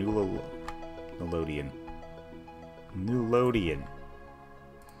 Nickelodeon.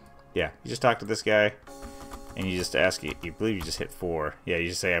 Yeah, you just talk to this guy. And you just ask, you believe you just hit 4. Yeah, you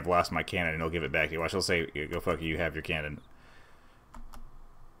just say, I've lost my cannon, and he'll give it back to you. Watch, he'll say, go fuck you, you have your cannon.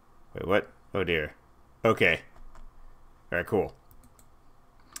 Wait, what? Oh dear. Okay. Alright, cool.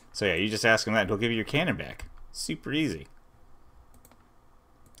 So yeah, you just ask him that, and he'll give you your cannon back. Super easy.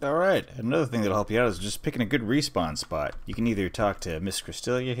 Alright, another thing that'll help you out is just picking a good respawn spot. You can either talk to Miss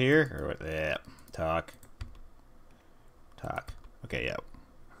Cristelia here, or what, yeah, talk. Okay, yeah.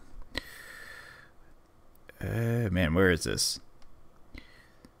 Man, where is this?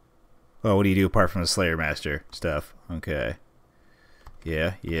 Oh, what do you do apart from the Slayer Master stuff? Okay.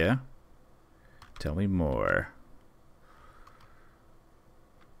 Yeah. Tell me more.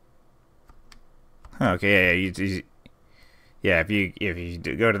 Okay, yeah, if you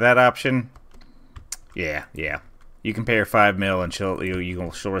go to that option, yeah. You can pay her 5 mil and she'll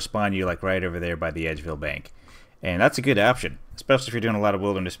respond to you like right over there by the Edgeville Bank. And that's a good option, especially if you're doing a lot of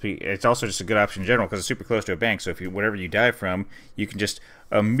wilderness. It's also just a good option in general because it's super close to a bank. So if whatever you die from, you can just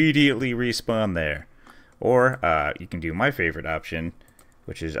immediately respawn there. Or you can do my favorite option,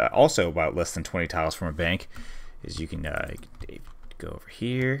 which is also about less than 20 tiles from a bank. Is you can go over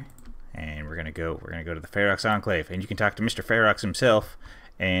here, and we're gonna go to the Ferox Enclave, and you can talk to Mr. Ferox himself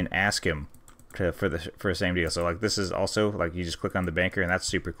and ask him for the same deal. So like this is also like you just click on the banker, and that's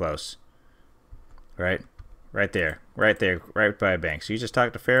super close, right? Right there, right by a bank. So you just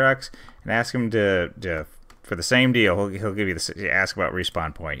talk to Ferox and ask him to for the same deal. He'll give you ask about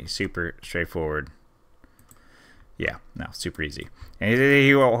respawn point. Super straightforward. Yeah, no, super easy. And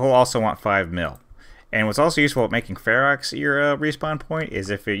he'll also want 5 mil. And what's also useful at making Ferox your respawn point is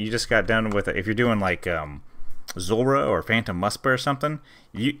if you just got done with if you're doing like Zulrah or Phantom Muspa or something,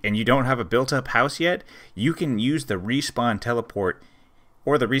 and you don't have a built-up house yet, you can use the respawn teleport.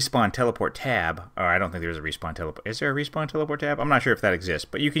 Or the respawn teleport tab. Oh, I don't think there's a respawn teleport. Is there a respawn teleport tab? I'm not sure if that exists.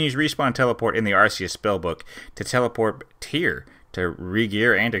 But you can use respawn teleport in the Arceus spellbook to teleport tier, to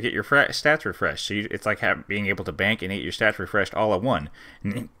re-gear, and to get your stats refreshed. So it's like being able to bank and get your stats refreshed all at one.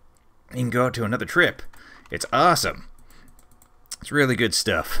 And you can go out to another trip. It's awesome. It's really good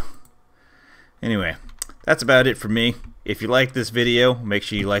stuff. Anyway, that's about it for me. If you like this video, make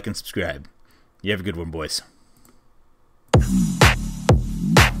sure you like and subscribe. You have a good one, boys.